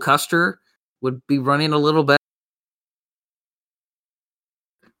and Cole Custer would be running a little better.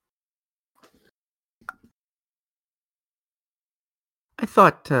 I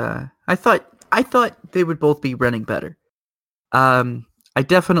thought they would both be running better. I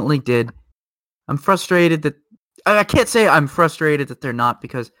definitely did. I'm frustrated that I can't say I'm frustrated that they're not,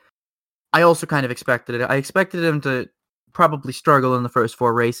 because I also kind of expected it. I expected them to probably struggle in the first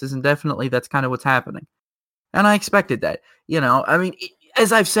 4 races, and definitely that's kind of what's happening. And I expected that.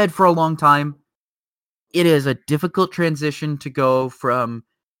 As I've said for a long time, it is a difficult transition to go from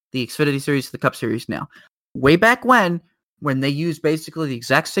the Xfinity Series to the Cup Series now. Way back when they used basically the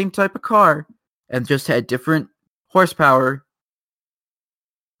exact same type of car and just had different horsepower,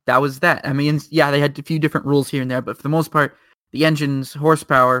 that was that. I mean, yeah, they had a few different rules here and there, but for the most part, the engine's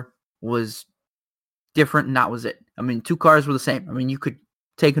horsepower was different, and that was it. I mean, 2 cars were the same. I mean, you could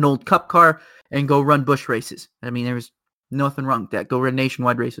take an old Cup car and go run Busch races. I mean, there was nothing wrong with that. Go run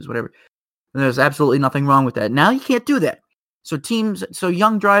nationwide races, whatever. And there's absolutely nothing wrong with that. Now you can't do that. So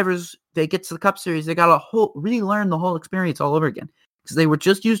young drivers, they get to the Cup Series, they got to relearn the whole experience all over again, because they were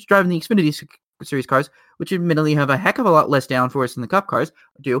just used to driving the Xfinity Series cars, which admittedly have a heck of a lot less downforce than the Cup cars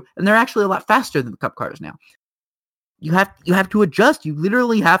do, and they're actually a lot faster than the Cup cars now. You have to adjust. You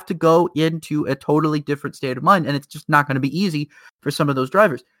literally have to go into a totally different state of mind, and it's just not going to be easy for some of those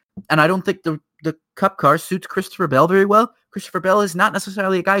drivers. And I don't think the Cup car suits Christopher Bell very well. Christopher Bell is not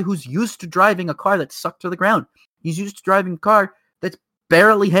necessarily a guy who's used to driving a car that's sucked to the ground. He's used to driving a car that's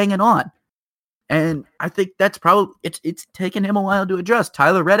barely hanging on. And I think that's probably, it's taken him a while to adjust.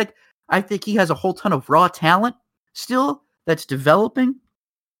 Tyler Reddick, I think he has a whole ton of raw talent still that's developing.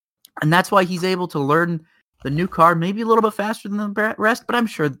 And that's why he's able to learn the new car maybe a little bit faster than the rest, but I'm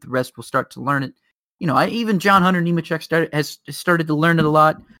sure that the rest will start to learn it. Even John Hunter Nemechek has started to learn it a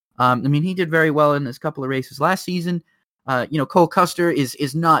lot. I mean, he did very well in his couple of races last season. Cole Custer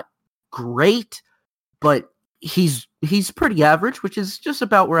is not great, but he's pretty average, which is just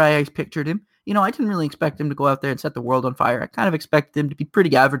about where I pictured him. I didn't really expect him to go out there and set the world on fire. I kind of expected him to be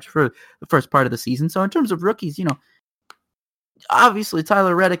pretty average for the first part of the season. So in terms of rookies, obviously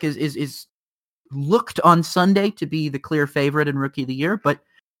Tyler Reddick is looked on Sunday to be the clear favorite in Rookie of the Year, but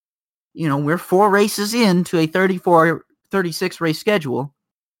we're 4 races into a 36 race schedule.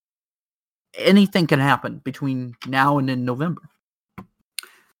 Anything can happen between now and in November.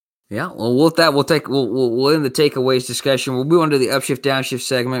 Yeah, well, with that, we'll end the takeaways discussion. We'll move on to the upshift downshift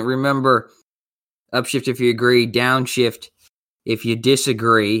segment. Remember, upshift if you agree, downshift if you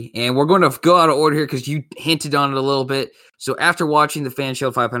disagree. And we're going to go out of order here because you hinted on it a little bit. So after watching the Fan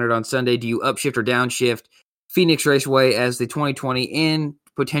Show 500 on Sunday, do you upshift or downshift Phoenix Raceway as the 2020 and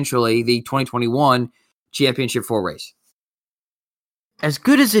potentially the 2021 Championship 4 race? As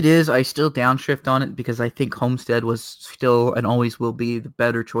good as it is, I still downshift on it because I think Homestead was still and always will be the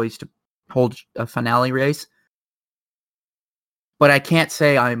better choice to hold a finale race. But I can't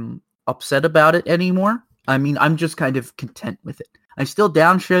say I'm upset about it anymore. I mean, I'm just kind of content with it. I still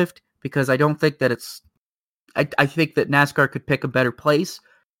downshift because I don't think that it's... I think that NASCAR could pick a better place,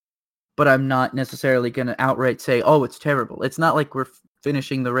 but I'm not necessarily going to outright say, oh, it's terrible. It's not like we're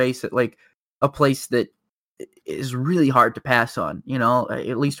finishing the race at like a place that is really hard to pass on.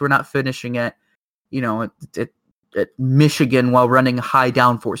 At least we're not finishing at Michigan while running a high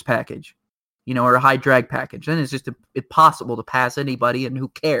downforce package, or a high drag package. Then it's just impossible to pass anybody, and who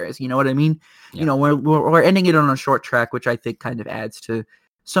cares? You know what I mean? Yeah. We're ending it on a short track, which I think kind of adds to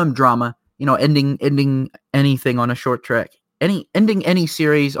some drama. Ending anything on a short track, ending any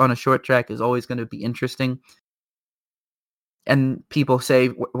series on a short track is always going to be interesting. And people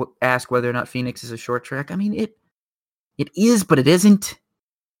ask whether or not Phoenix is a short track. I mean, it is, but it isn't.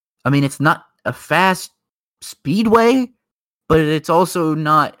 I mean, it's not a fast speedway, but it's also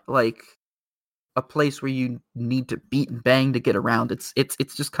not like a place where you need to beat and bang to get around. It's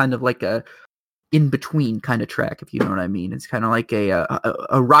just kind of like a in between kind of track, if you know what I mean. It's kind of like a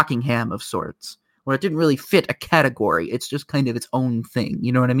Rockingham of sorts, where it didn't really fit a category. It's just kind of its own thing.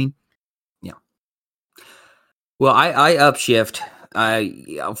 You know what I mean? Yeah. Well, I upshift.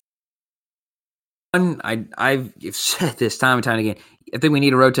 I've said this time and time again. I think we need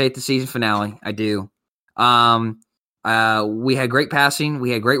to rotate the season finale. I do. We had great passing.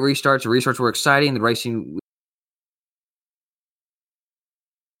 We had great restarts. The restarts were exciting. The racing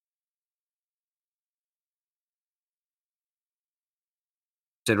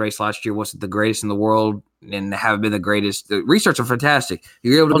race last year wasn't the greatest in the world and haven't been the greatest. The restarts are fantastic.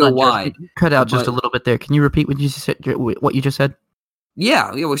 You're able to Hold go on, Jeff, wide. you cut out just a little bit there. Can you repeat what you just said?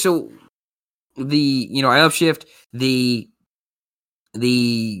 Yeah. So I upshift the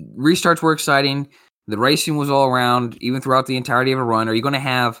restarts were exciting. The racing was all around, even throughout the entirety of a run. Are you going to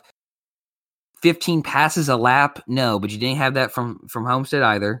have 15 passes a lap? No, but you didn't have that from Homestead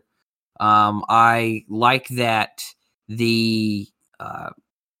either. I like that the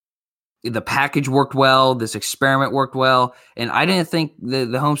package worked well. This experiment worked well, and I didn't think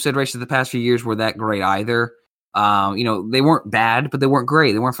the Homestead races the past few years were that great either. They weren't bad, but they weren't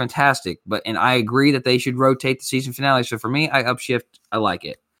great. They weren't fantastic. And I agree that they should rotate the season finale. So for me, I upshift. I like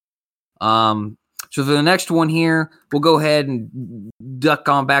it. So for the next one here, we'll go ahead and duck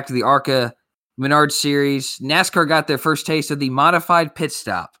on back to the ARCA Menard Series. NASCAR got their first taste of the modified pit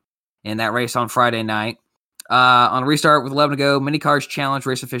stop in that race on Friday night. On a restart with 11 to go, many cars challenged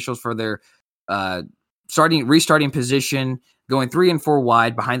race officials for their restarting position, going 3 and 4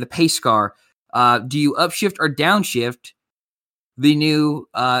 wide behind the pace car. Do you upshift or downshift the new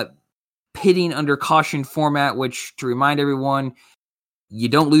pitting under caution format, which, to remind everyone, you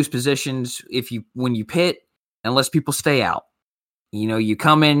don't lose positions when you pit unless people stay out. You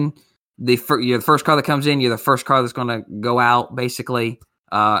come in, you're the first car that comes in, you're the first car that's going to go out, basically,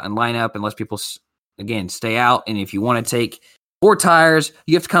 and line up unless people, again, stay out. And if you want to take 4 tires,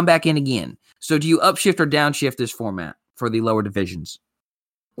 you have to come back in again. So do you upshift or downshift this format for the lower divisions?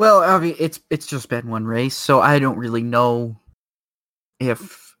 Well, I mean, it's just been one race, so I don't really know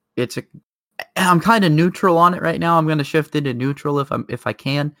if it's I'm kind of neutral on it right now. I'm going to shift into neutral if I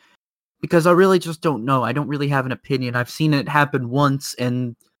can, because I really just don't know. I don't really have an opinion. I've seen it happen once,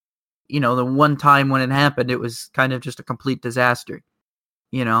 and the one time when it happened, it was kind of just a complete disaster.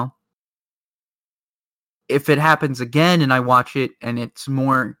 If it happens again and I watch it and it's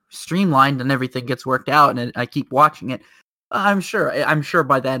more streamlined and everything gets worked out and I keep watching it, I'm sure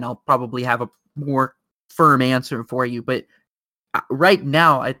by then I'll probably have a more firm answer for you. But right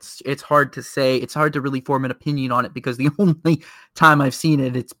now, it's hard to say. It's hard to really form an opinion on it because the only time I've seen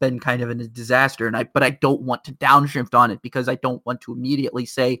it, it's been kind of a disaster. But I don't want to downshift on it because I don't want to immediately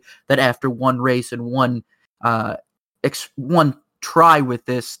say that after one race and one try with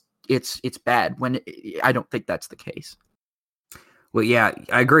this, it's bad. When I don't think that's the case. Well, yeah,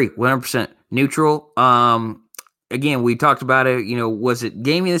 I agree, 100% neutral. Again, we talked about it. Was it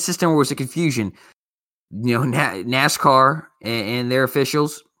gaming the system or was it confusion? NASCAR and their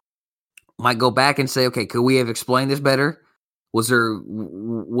officials might go back and say, okay, could we have explained this better? Was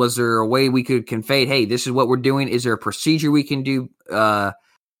there a way we could convey, hey, this is what we're doing? Is there a procedure we can do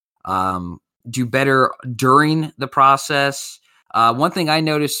better during the process? One thing I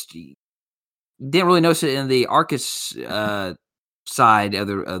noticed, didn't really notice it in the Arcus side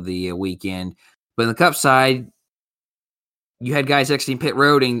of the weekend, but in the Cup side, you had guys exiting pit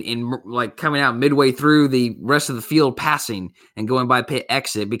road and like coming out midway through the rest of the field passing and going by pit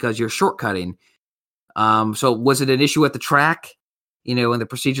exit because you're shortcutting. So was it an issue at the track, and the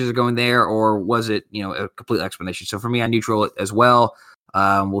procedures are going there, or was it, a complete explanation? So for me, I neutral it as well.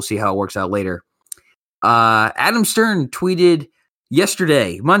 We'll see how it works out later. Adam Stern tweeted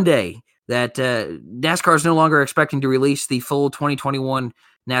yesterday, Monday, that NASCAR is no longer expecting to release the full 2021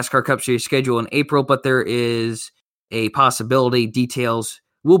 NASCAR Cup Series schedule in April, but there is a possibility details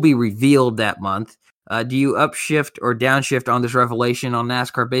will be revealed that month. Do you upshift or downshift on this revelation on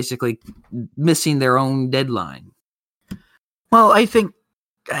NASCAR basically missing their own deadline? Well, I think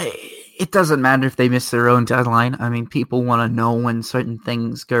it doesn't matter if they miss their own deadline. I mean, people want to know when certain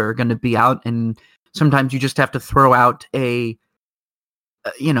things are going to be out, and sometimes you just have to throw out a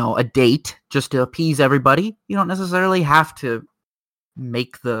date just to appease everybody. You don't necessarily have to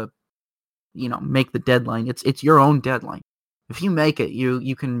make the deadline. It's your own deadline. If you make it,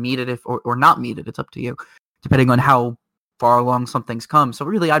 you can meet it or not meet it. It's up to you, depending on how far along something's come. So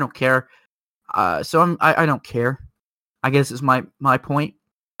really, I don't care. I don't care, I guess is my point.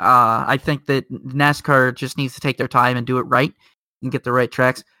 I think that NASCAR just needs to take their time and do it right and get the right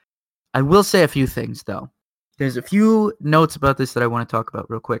tracks. I will say a few things, though. There's a few notes about this that I want to talk about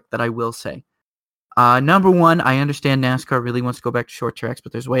real quick that I will say. Number one, I understand NASCAR really wants to go back to short tracks,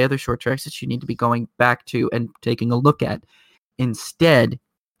 but there's way other short tracks that you need to be going back to and taking a look at instead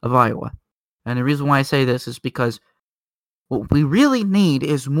of Iowa. And the reason why I say this is because what we really need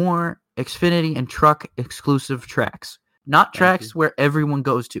is more Xfinity and truck exclusive tracks, not tracks where everyone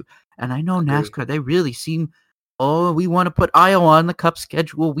goes to. And I know NASCAR, they really seem oh, we want to put Iowa on the Cup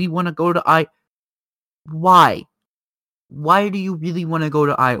schedule. We want to go to Iowa. Why? Why do you really want to go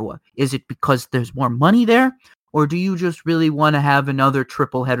to Iowa? Is it because there's more money there? Or do you just really want to have another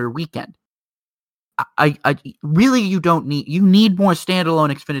triple header weekend? I really, you need more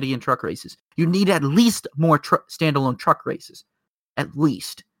standalone Xfinity and truck races. You need at least more standalone truck races, at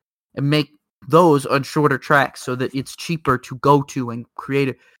least, and make those on shorter tracks so that it's cheaper to go to and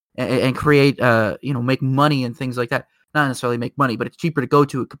create make money and things like that. Not necessarily make money, but it's cheaper to go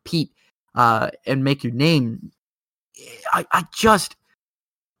to and compete and make your name.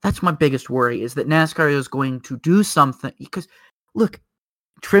 That's my biggest worry, is that NASCAR is going to do something, because look,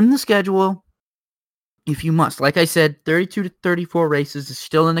 trim the schedule if you must. Like I said, 32 to 34 races is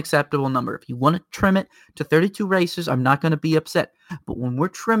still an acceptable number. If you want to trim it to 32 races, I'm not going to be upset. But when we're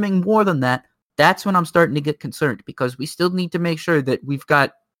trimming more than that, that's when I'm starting to get concerned, because we still need to make sure that we've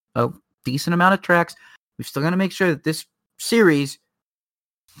got a decent amount of tracks. We've still got to make sure that this series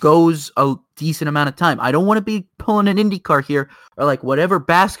goes a decent amount of time. I don't want to be pulling an IndyCar here, or like whatever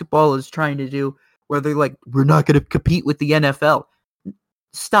basketball is trying to do, where they're like, we're not going to compete with the NFL.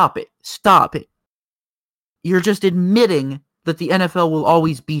 Stop it. You're just admitting that the NFL will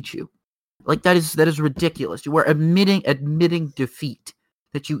always beat you. Like, that is ridiculous. You are admitting defeat.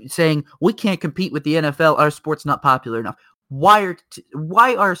 That you saying, we can't compete with the NFL, our sport's not popular enough. Why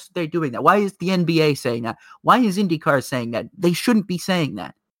are they doing that? Why is the NBA saying that? Why is IndyCar saying that? They shouldn't be saying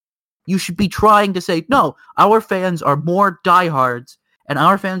that. You should be trying to say, no, our fans are more diehards, and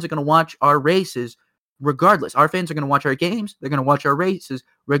our fans are going to watch our races regardless. Our fans are going to watch our games. They're going to watch our races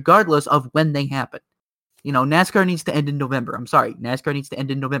regardless of when they happen. NASCAR needs to end in November. I'm sorry. NASCAR needs to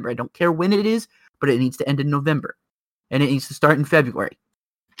end in November. I don't care when it is, but it needs to end in November. And it needs to start in February.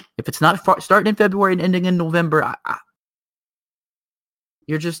 If it's not starting in February and ending in November, I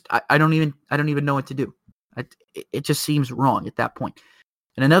don't even know what to do. It just seems wrong at that point.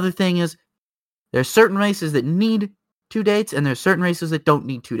 And another thing is, there's certain races that need 2 dates, and there's certain races that don't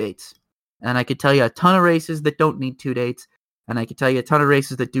need 2 dates. And I could tell you a ton of races that don't need 2 dates, and I could tell you a ton of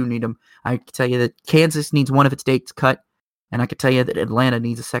races that do need them. I could tell you that Kansas needs one of its dates cut, and I could tell you that Atlanta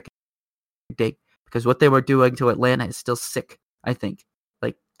needs a second date, because what they were doing to Atlanta is still sick, I think.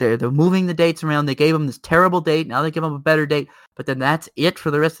 Like, they're moving the dates around. They gave them this terrible date. Now they give them a better date, but then that's it for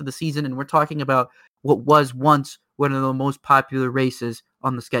the rest of the season, and we're talking about what was once one of the most popular races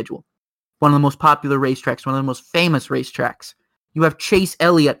on the schedule. One of the most popular racetracks, one of the most famous racetracks. You have Chase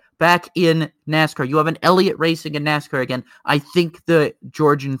Elliott back in NASCAR. You have an Elliott racing in NASCAR again. I think the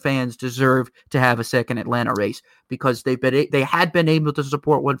Georgian fans deserve to have a second Atlanta race, because they had been able to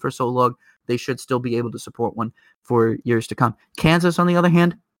support one for so long. They should still be able to support one for years to come. Kansas, on the other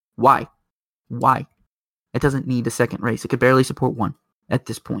hand, why? It doesn't need a second race. It could barely support one at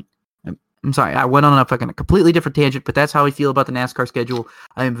this point. I'm sorry, I went on a completely different tangent, but that's how I feel about the NASCAR schedule.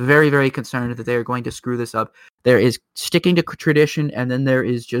 I am very, very concerned that they are going to screw this up. There is sticking to tradition, and then there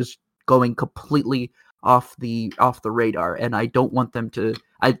is just going completely off the radar. And I don't want them to.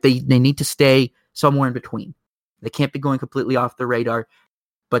 They need to stay somewhere in between. They can't be going completely off the radar,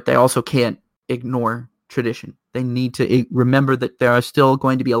 but they also can't ignore tradition. They need to remember that there are still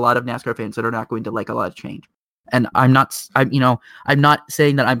going to be a lot of NASCAR fans that are not going to like a lot of change. And I'm not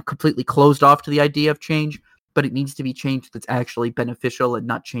saying that I'm completely closed off to the idea of change, but it needs to be change that's actually beneficial, and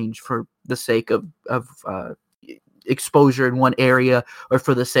not change for the sake of exposure in one area, or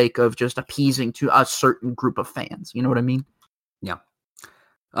for the sake of just appeasing to a certain group of fans. You know what I mean? Yeah.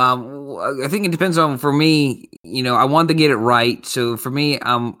 I think it depends on, for me, I want to get it right. So for me,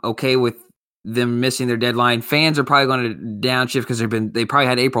 I'm okay with them missing their deadline. Fans are probably going to downshift because they probably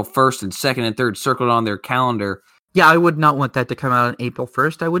had April 1st and 2nd and 3rd circled on their calendar. Yeah, I would not want that to come out on April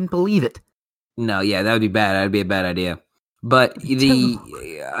 1st. I wouldn't believe it. No, yeah, that would be bad. That'd be a bad idea. But they're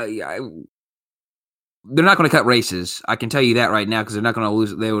not going to cut races. I can tell you that right now, because they're not going to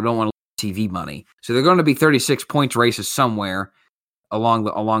lose. They don't want to lose TV money. So they're going to be 36 points races somewhere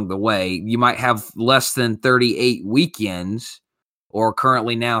along the way. You might have less than 38 weekends, or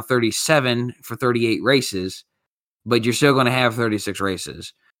currently now 37 for 38 races, but you're still going to have 36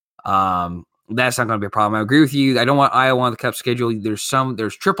 races. That's not going to be a problem. I agree with you. I don't want Iowa on the Cup schedule. There's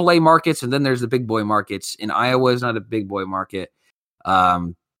AAA markets, and then there's the big boy markets. And Iowa is not a big boy market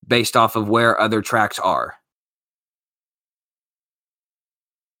based off of where other tracks are.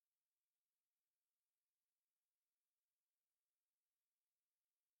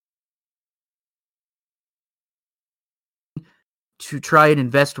 To try and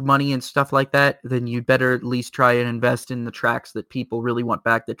invest money and stuff like that, then you'd better at least try and invest in the tracks that people really want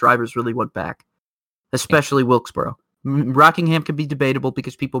back, that drivers really want back, especially Wilkesboro. Rockingham could be debatable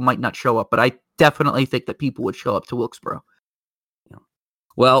because people might not show up, but I definitely think that people would show up to Wilkesboro.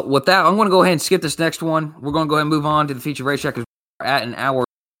 Well, with that, I'm going to go ahead and skip this next one. We're going to go ahead and move on to the featured racetrack because we're at an hour,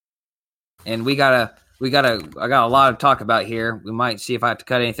 and I got a lot to talk about here. We might see if I have to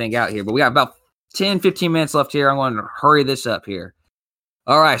cut anything out here, but we got about 10, 15 minutes left here. I'm going to hurry this up here.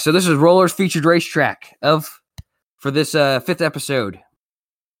 All right, so this is Roller's featured racetrack for this fifth episode.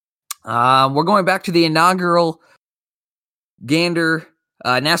 We're going back to the inaugural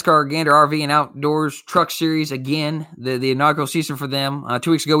NASCAR Gander RV and Outdoors Truck Series again, the inaugural season for them.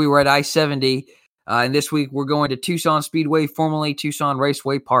 2 weeks ago, we were at I-70, and this week we're going to Tucson Speedway, formerly Tucson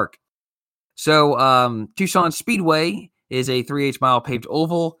Raceway Park. So Tucson Speedway is a 3/8 mile paved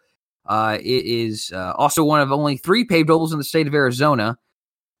oval. It is also one of only 3 paved ovals in the state of Arizona,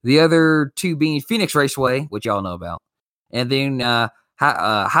 the other 2 being Phoenix Raceway, which y'all know about, and then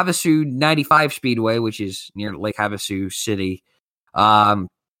Havasu 95 Speedway, which is near Lake Havasu City.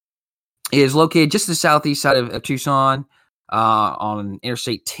 Is located just to the southeast side of Tucson on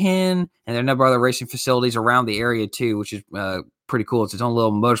Interstate 10, and there are a number of other racing facilities around the area too, which is pretty cool. It's its own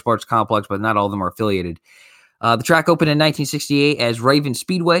little motorsports complex, but not all of them are affiliated. The track opened in 1968 as Raven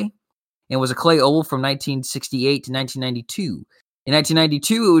Speedway and was a clay oval from 1968 to 1992. In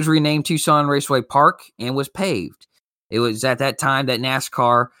 1992, it was renamed Tucson Raceway Park and was paved. It was at that time that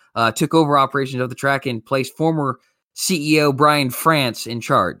NASCAR took over operations of the track and placed former CEO Brian France in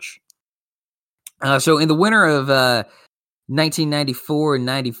charge. So in the winter of 1994 and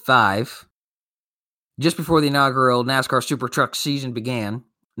 95, just before the inaugural NASCAR Super Truck season began,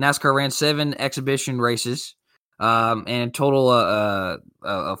 NASCAR ran 7 exhibition races, and in total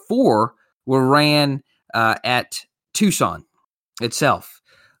 4 were ran at Tucson itself.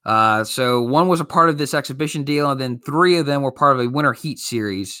 So 1 was a part of this exhibition deal, and then 3 of them were part of a winter heat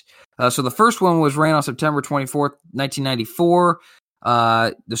series. So the first one was ran on September 24th, 1994,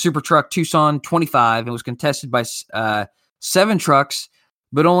 the Super Truck Tucson 25, and was contested by 7 trucks,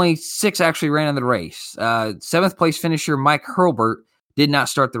 but only 6 actually ran in the race. 7th place finisher Mike Hurlburt did not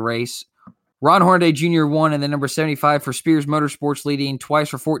start the race. Ron Hornaday Jr. won in the number 75 for Spears Motorsports, leading twice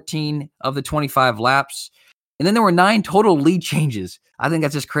for 14 of the 25 laps. And then there were 9 total lead changes. I think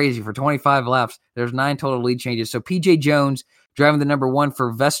that's just crazy. For 25 laps, there's 9 total lead changes. So P.J. Jones, driving the number 1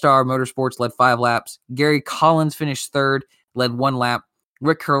 for Vestar Motorsports, led 5 laps. Gary Collins finished 3rd, led 1 lap.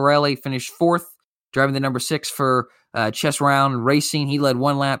 Rick Corelli finished 4th, driving the number 6 for Chess Round Racing. He led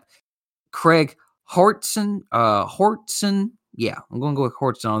 1 lap. Craig Hortson, yeah, I'm going to go with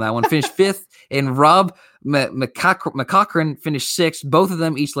Hortson on that one, finished 5th. And Rob McCochran finished 6th. Both of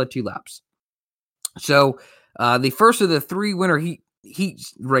them each led 2 laps. So the first of the 3 winter heat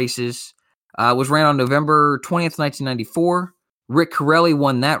races was ran on November 20th, 1994. Rick Corelli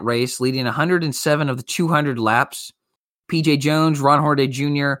won that race, leading 107 of the 200 laps. P.J. Jones, Ron Hornaday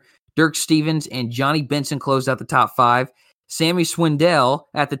Jr., Dirk Stevens, and Johnny Benson closed out the top 5. Sammy Swindell,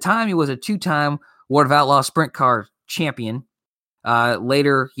 at the time, he was a 2-time World of Outlaw Sprint Car champion.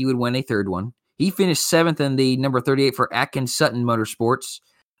 Later, he would win a 3rd one. He finished 7th in the number 38 for Atkins Sutton Motorsports.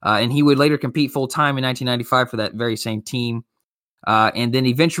 And he would later compete full-time in 1995 for that very same team. And then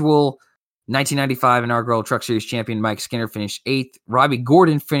eventual 1995 inaugural Truck Series champion Mike Skinner finished 8th. Robbie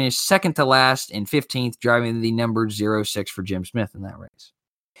Gordon finished 2nd to last and 15th, driving the number 06 for Jim Smith in that race.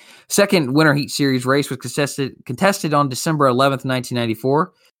 Second Winter Heat Series race was contested on December 11th,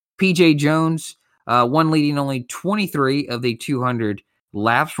 1994. P.J. Jones won, leading only 23 of the 200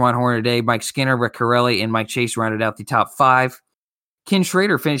 laps. Ron Hornaday, Mike Skinner, Rick Corelli, and Mike Chase rounded out the top 5. Ken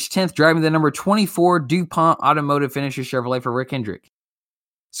Schrader finished 10th, driving the number 24 DuPont Automotive finisher Chevrolet for Rick Hendrick.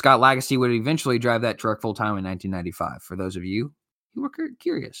 Scott Lagasse would eventually drive that truck full-time in 1995, for those of you who were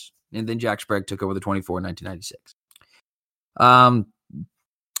curious. And then Jack Sprague took over the 24 in 1996.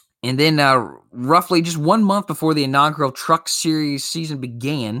 And then roughly just 1 month before the inaugural Truck Series season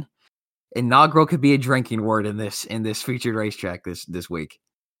began, inaugural could be a drinking word in this featured racetrack this week.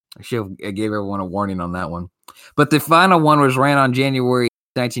 I gave everyone a warning on that one. But the final one was ran on January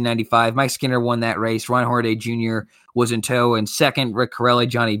 1995. Mike Skinner won that race. Ron Hornaday Jr. was in tow. And 2nd, Rick Corelli,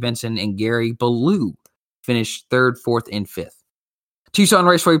 Johnny Benson, and Gary Ballou finished 3rd, 4th, and 5th. Tucson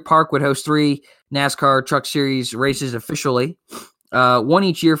Raceway Park would host 3 NASCAR Truck Series races officially, one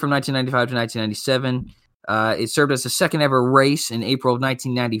each year from 1995 to 1997. It served as the second ever race in April of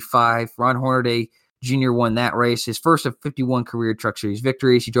 1995. Ron Hornaday Jr. won that race, his first of 51 career Truck Series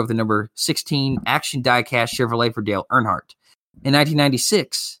victories. He drove the number 16 Action Diecast Chevrolet for Dale Earnhardt. In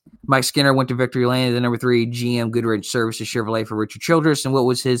 1996, Mike Skinner went to victory lane in the number 3 GM Goodrich Services Chevrolet for Richard Childress, and what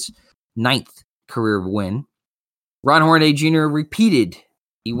was his 9th career win. Ron Hornaday Jr. repeated.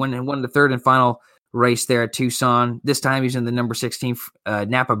 He won the 3rd and final race there at Tucson. This time he's in the number 16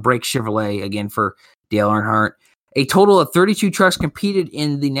 Napa Brake Chevrolet, again for Dale Earnhardt. A total of 32 trucks competed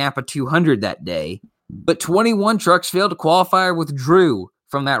in the Napa 200 that day, but 21 trucks failed to qualify or withdrew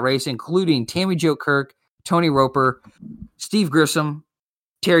from that race, including Tammy Jo Kirk, Tony Roper, Steve Grissom,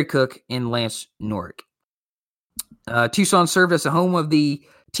 Terry Cook, and Lance Norrick. Tucson served as the home of the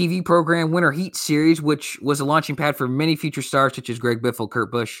TV program Winter Heat Series, which was a launching pad for many future stars such as Greg Biffle,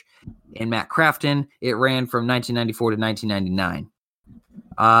 Kurt Busch, and Matt Crafton. It ran from 1994 to 1999.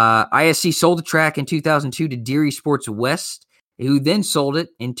 ISC sold the track in 2002 to Deary Sports West, who then sold it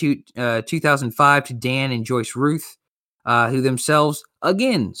in 2005 to Dan and Joyce Ruth, who themselves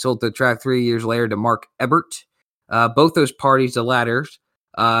again sold the track 3 years later to Mark Ebert. Both those parties, the latter,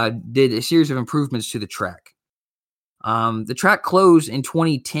 did a series of improvements to the track. The track closed in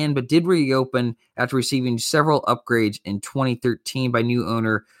 2010, but did reopen after receiving several upgrades in 2013 by new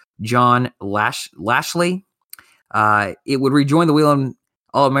owner John Lashley. It would rejoin the Whelen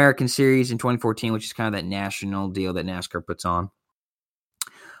All-American Series in 2014, which is kind of that national deal that NASCAR puts on.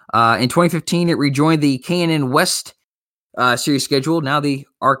 In 2015, it rejoined the K&N West Series schedule, now the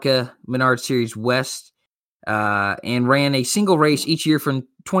ARCA Menard Series West, and ran a single race each year from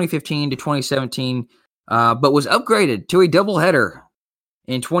 2015 to 2017, but was upgraded to a doubleheader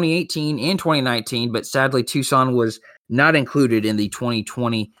in 2018 and 2019, but sadly Tucson was not included in the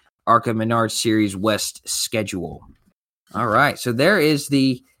 2020 ARCA Menard Series West schedule. All right, so there is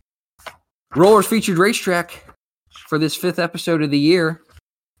the Rollers Featured Racetrack for this 5th episode of the year.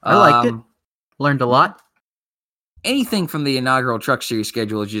 I liked it. Learned a lot. Anything from the inaugural Truck Series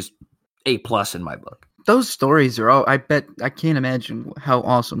schedule is just A+ in my book. Those stories are all, I can't imagine how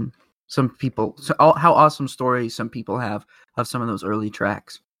awesome how awesome stories some people have of some of those early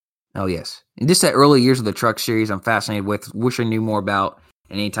tracks. Oh, yes. And just that early years of the Truck Series, I'm fascinated with. Wish I knew more about.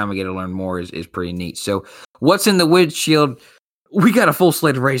 And anytime I get to learn more is pretty neat. So what's in the windshield? We got a full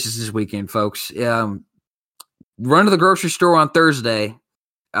slate of races this weekend, folks. Run to the grocery store on Thursday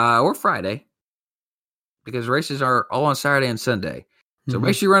or Friday, because races are all on Saturday and Sunday. So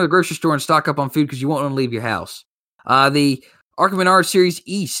make sure you run to the grocery store and stock up on food because you won't want to leave your house. The ARCA Menard Series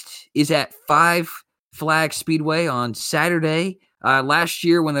East is at Five Flag Speedway on Saturday. Last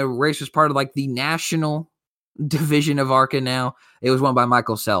year, when the race was part of like the national division of ARCA now, it was won by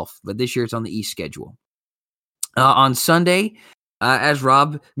Michael Self, but this year it's on the East schedule. On Sunday, as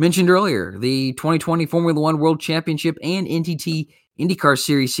Rob mentioned earlier, the 2020 Formula One World Championship and NTT IndyCar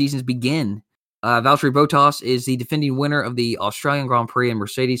Series seasons begin. Valtteri Bottas is the defending winner of the Australian Grand Prix, and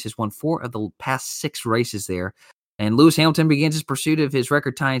Mercedes has won 4 of the past 6 races there. And Lewis Hamilton begins his pursuit of his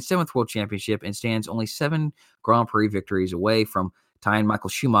record-tying 7th World Championship and stands only 7 Grand Prix victories away from tying Michael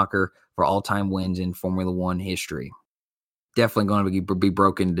Schumacher for all-time wins in Formula One history. Definitely going to be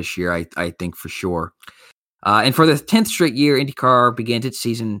broken this year, I think, for sure. And for the 10th straight year, IndyCar begins its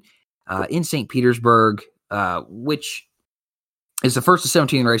season in St. Petersburg, which is the first of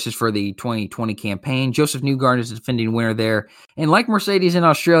 17 races for the 2020 campaign. Joseph Newgarden is the defending winner there. And like Mercedes in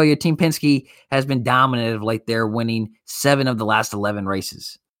Australia, Team Penske has been dominant of late there, winning 7 of the last 11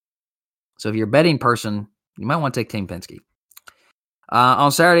 races. So if you're a betting person, you might want to take Team Penske.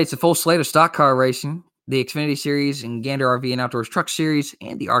 On Saturday, it's a full slate of stock car racing. The Xfinity Series and Gander RV and Outdoors Truck Series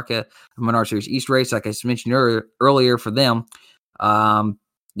and the ARCA Menard Series East race, like I mentioned earlier for them.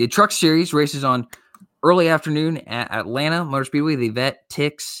 The Truck Series races on early afternoon at Atlanta Motor Speedway, the Vet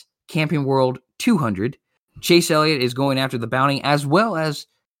Tix Camping World 200. Chase Elliott is going after the bounty, as well as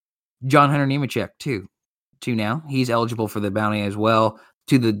John Hunter Nemechek, too now. He's eligible for the bounty as well.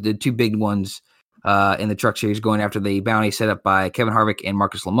 The 2 big ones in the Truck Series going after the bounty set up by Kevin Harvick and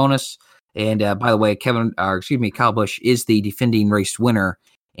Marcus Lemonis. And by the way, Kyle Busch is the defending race winner,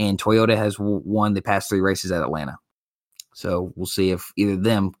 and Toyota has won the past 3 races at Atlanta. So we'll see if either of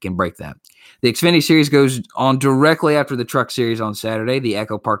them can break that. The Xfinity Series goes on directly after the Truck Series on Saturday, the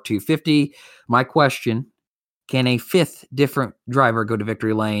Echo Park 250. My question, can a 5th different driver go to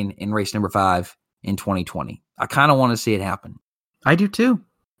victory lane in race number 5 in 2020? I kind of want to see it happen. I do too.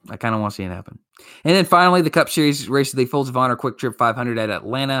 I kind of want to see it happen. And then finally, the Cup Series races the Folds of Honor Quick Trip 500 at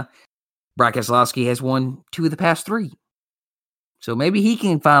Atlanta. Brad Keselowski has won 2 of the past 3. So maybe he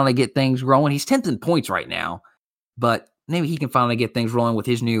can finally get things rolling. He's 10th in points right now, but maybe he can finally get things rolling with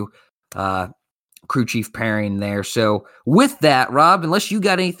his new crew chief pairing there. So with that, Rob, unless you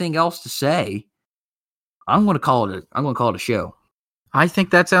got anything else to say, I'm going to call it a show. I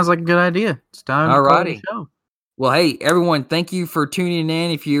think that sounds like a good idea. It's time to call it a show. Well, hey, everyone, thank you for tuning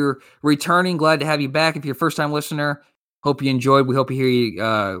in. If you're returning, glad to have you back. If you're a first-time listener, hope you enjoyed. We hope to hear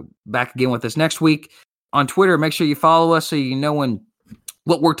you back again with us next week. On Twitter, make sure you follow us so you know when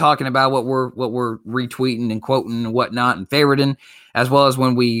what we're talking about, what we're retweeting and quoting and whatnot and favoriting, as well as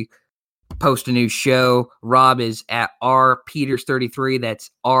when we post a new show. Rob is at rpeters33. That's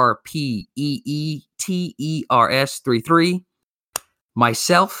RPEETERS 33.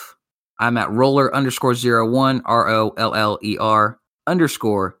 Myself, I'm at roller_01,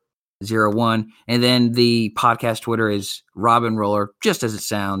 ROLLER_01. And then the podcast Twitter is Robin Roller, just as it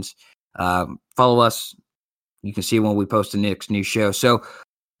sounds. Follow us. You can see when we post the next new show. So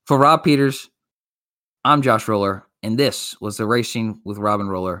for Rob Peters, I'm Josh Roller, and this was the Racing with Robin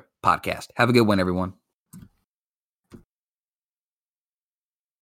Roller podcast. Have a good one, everyone.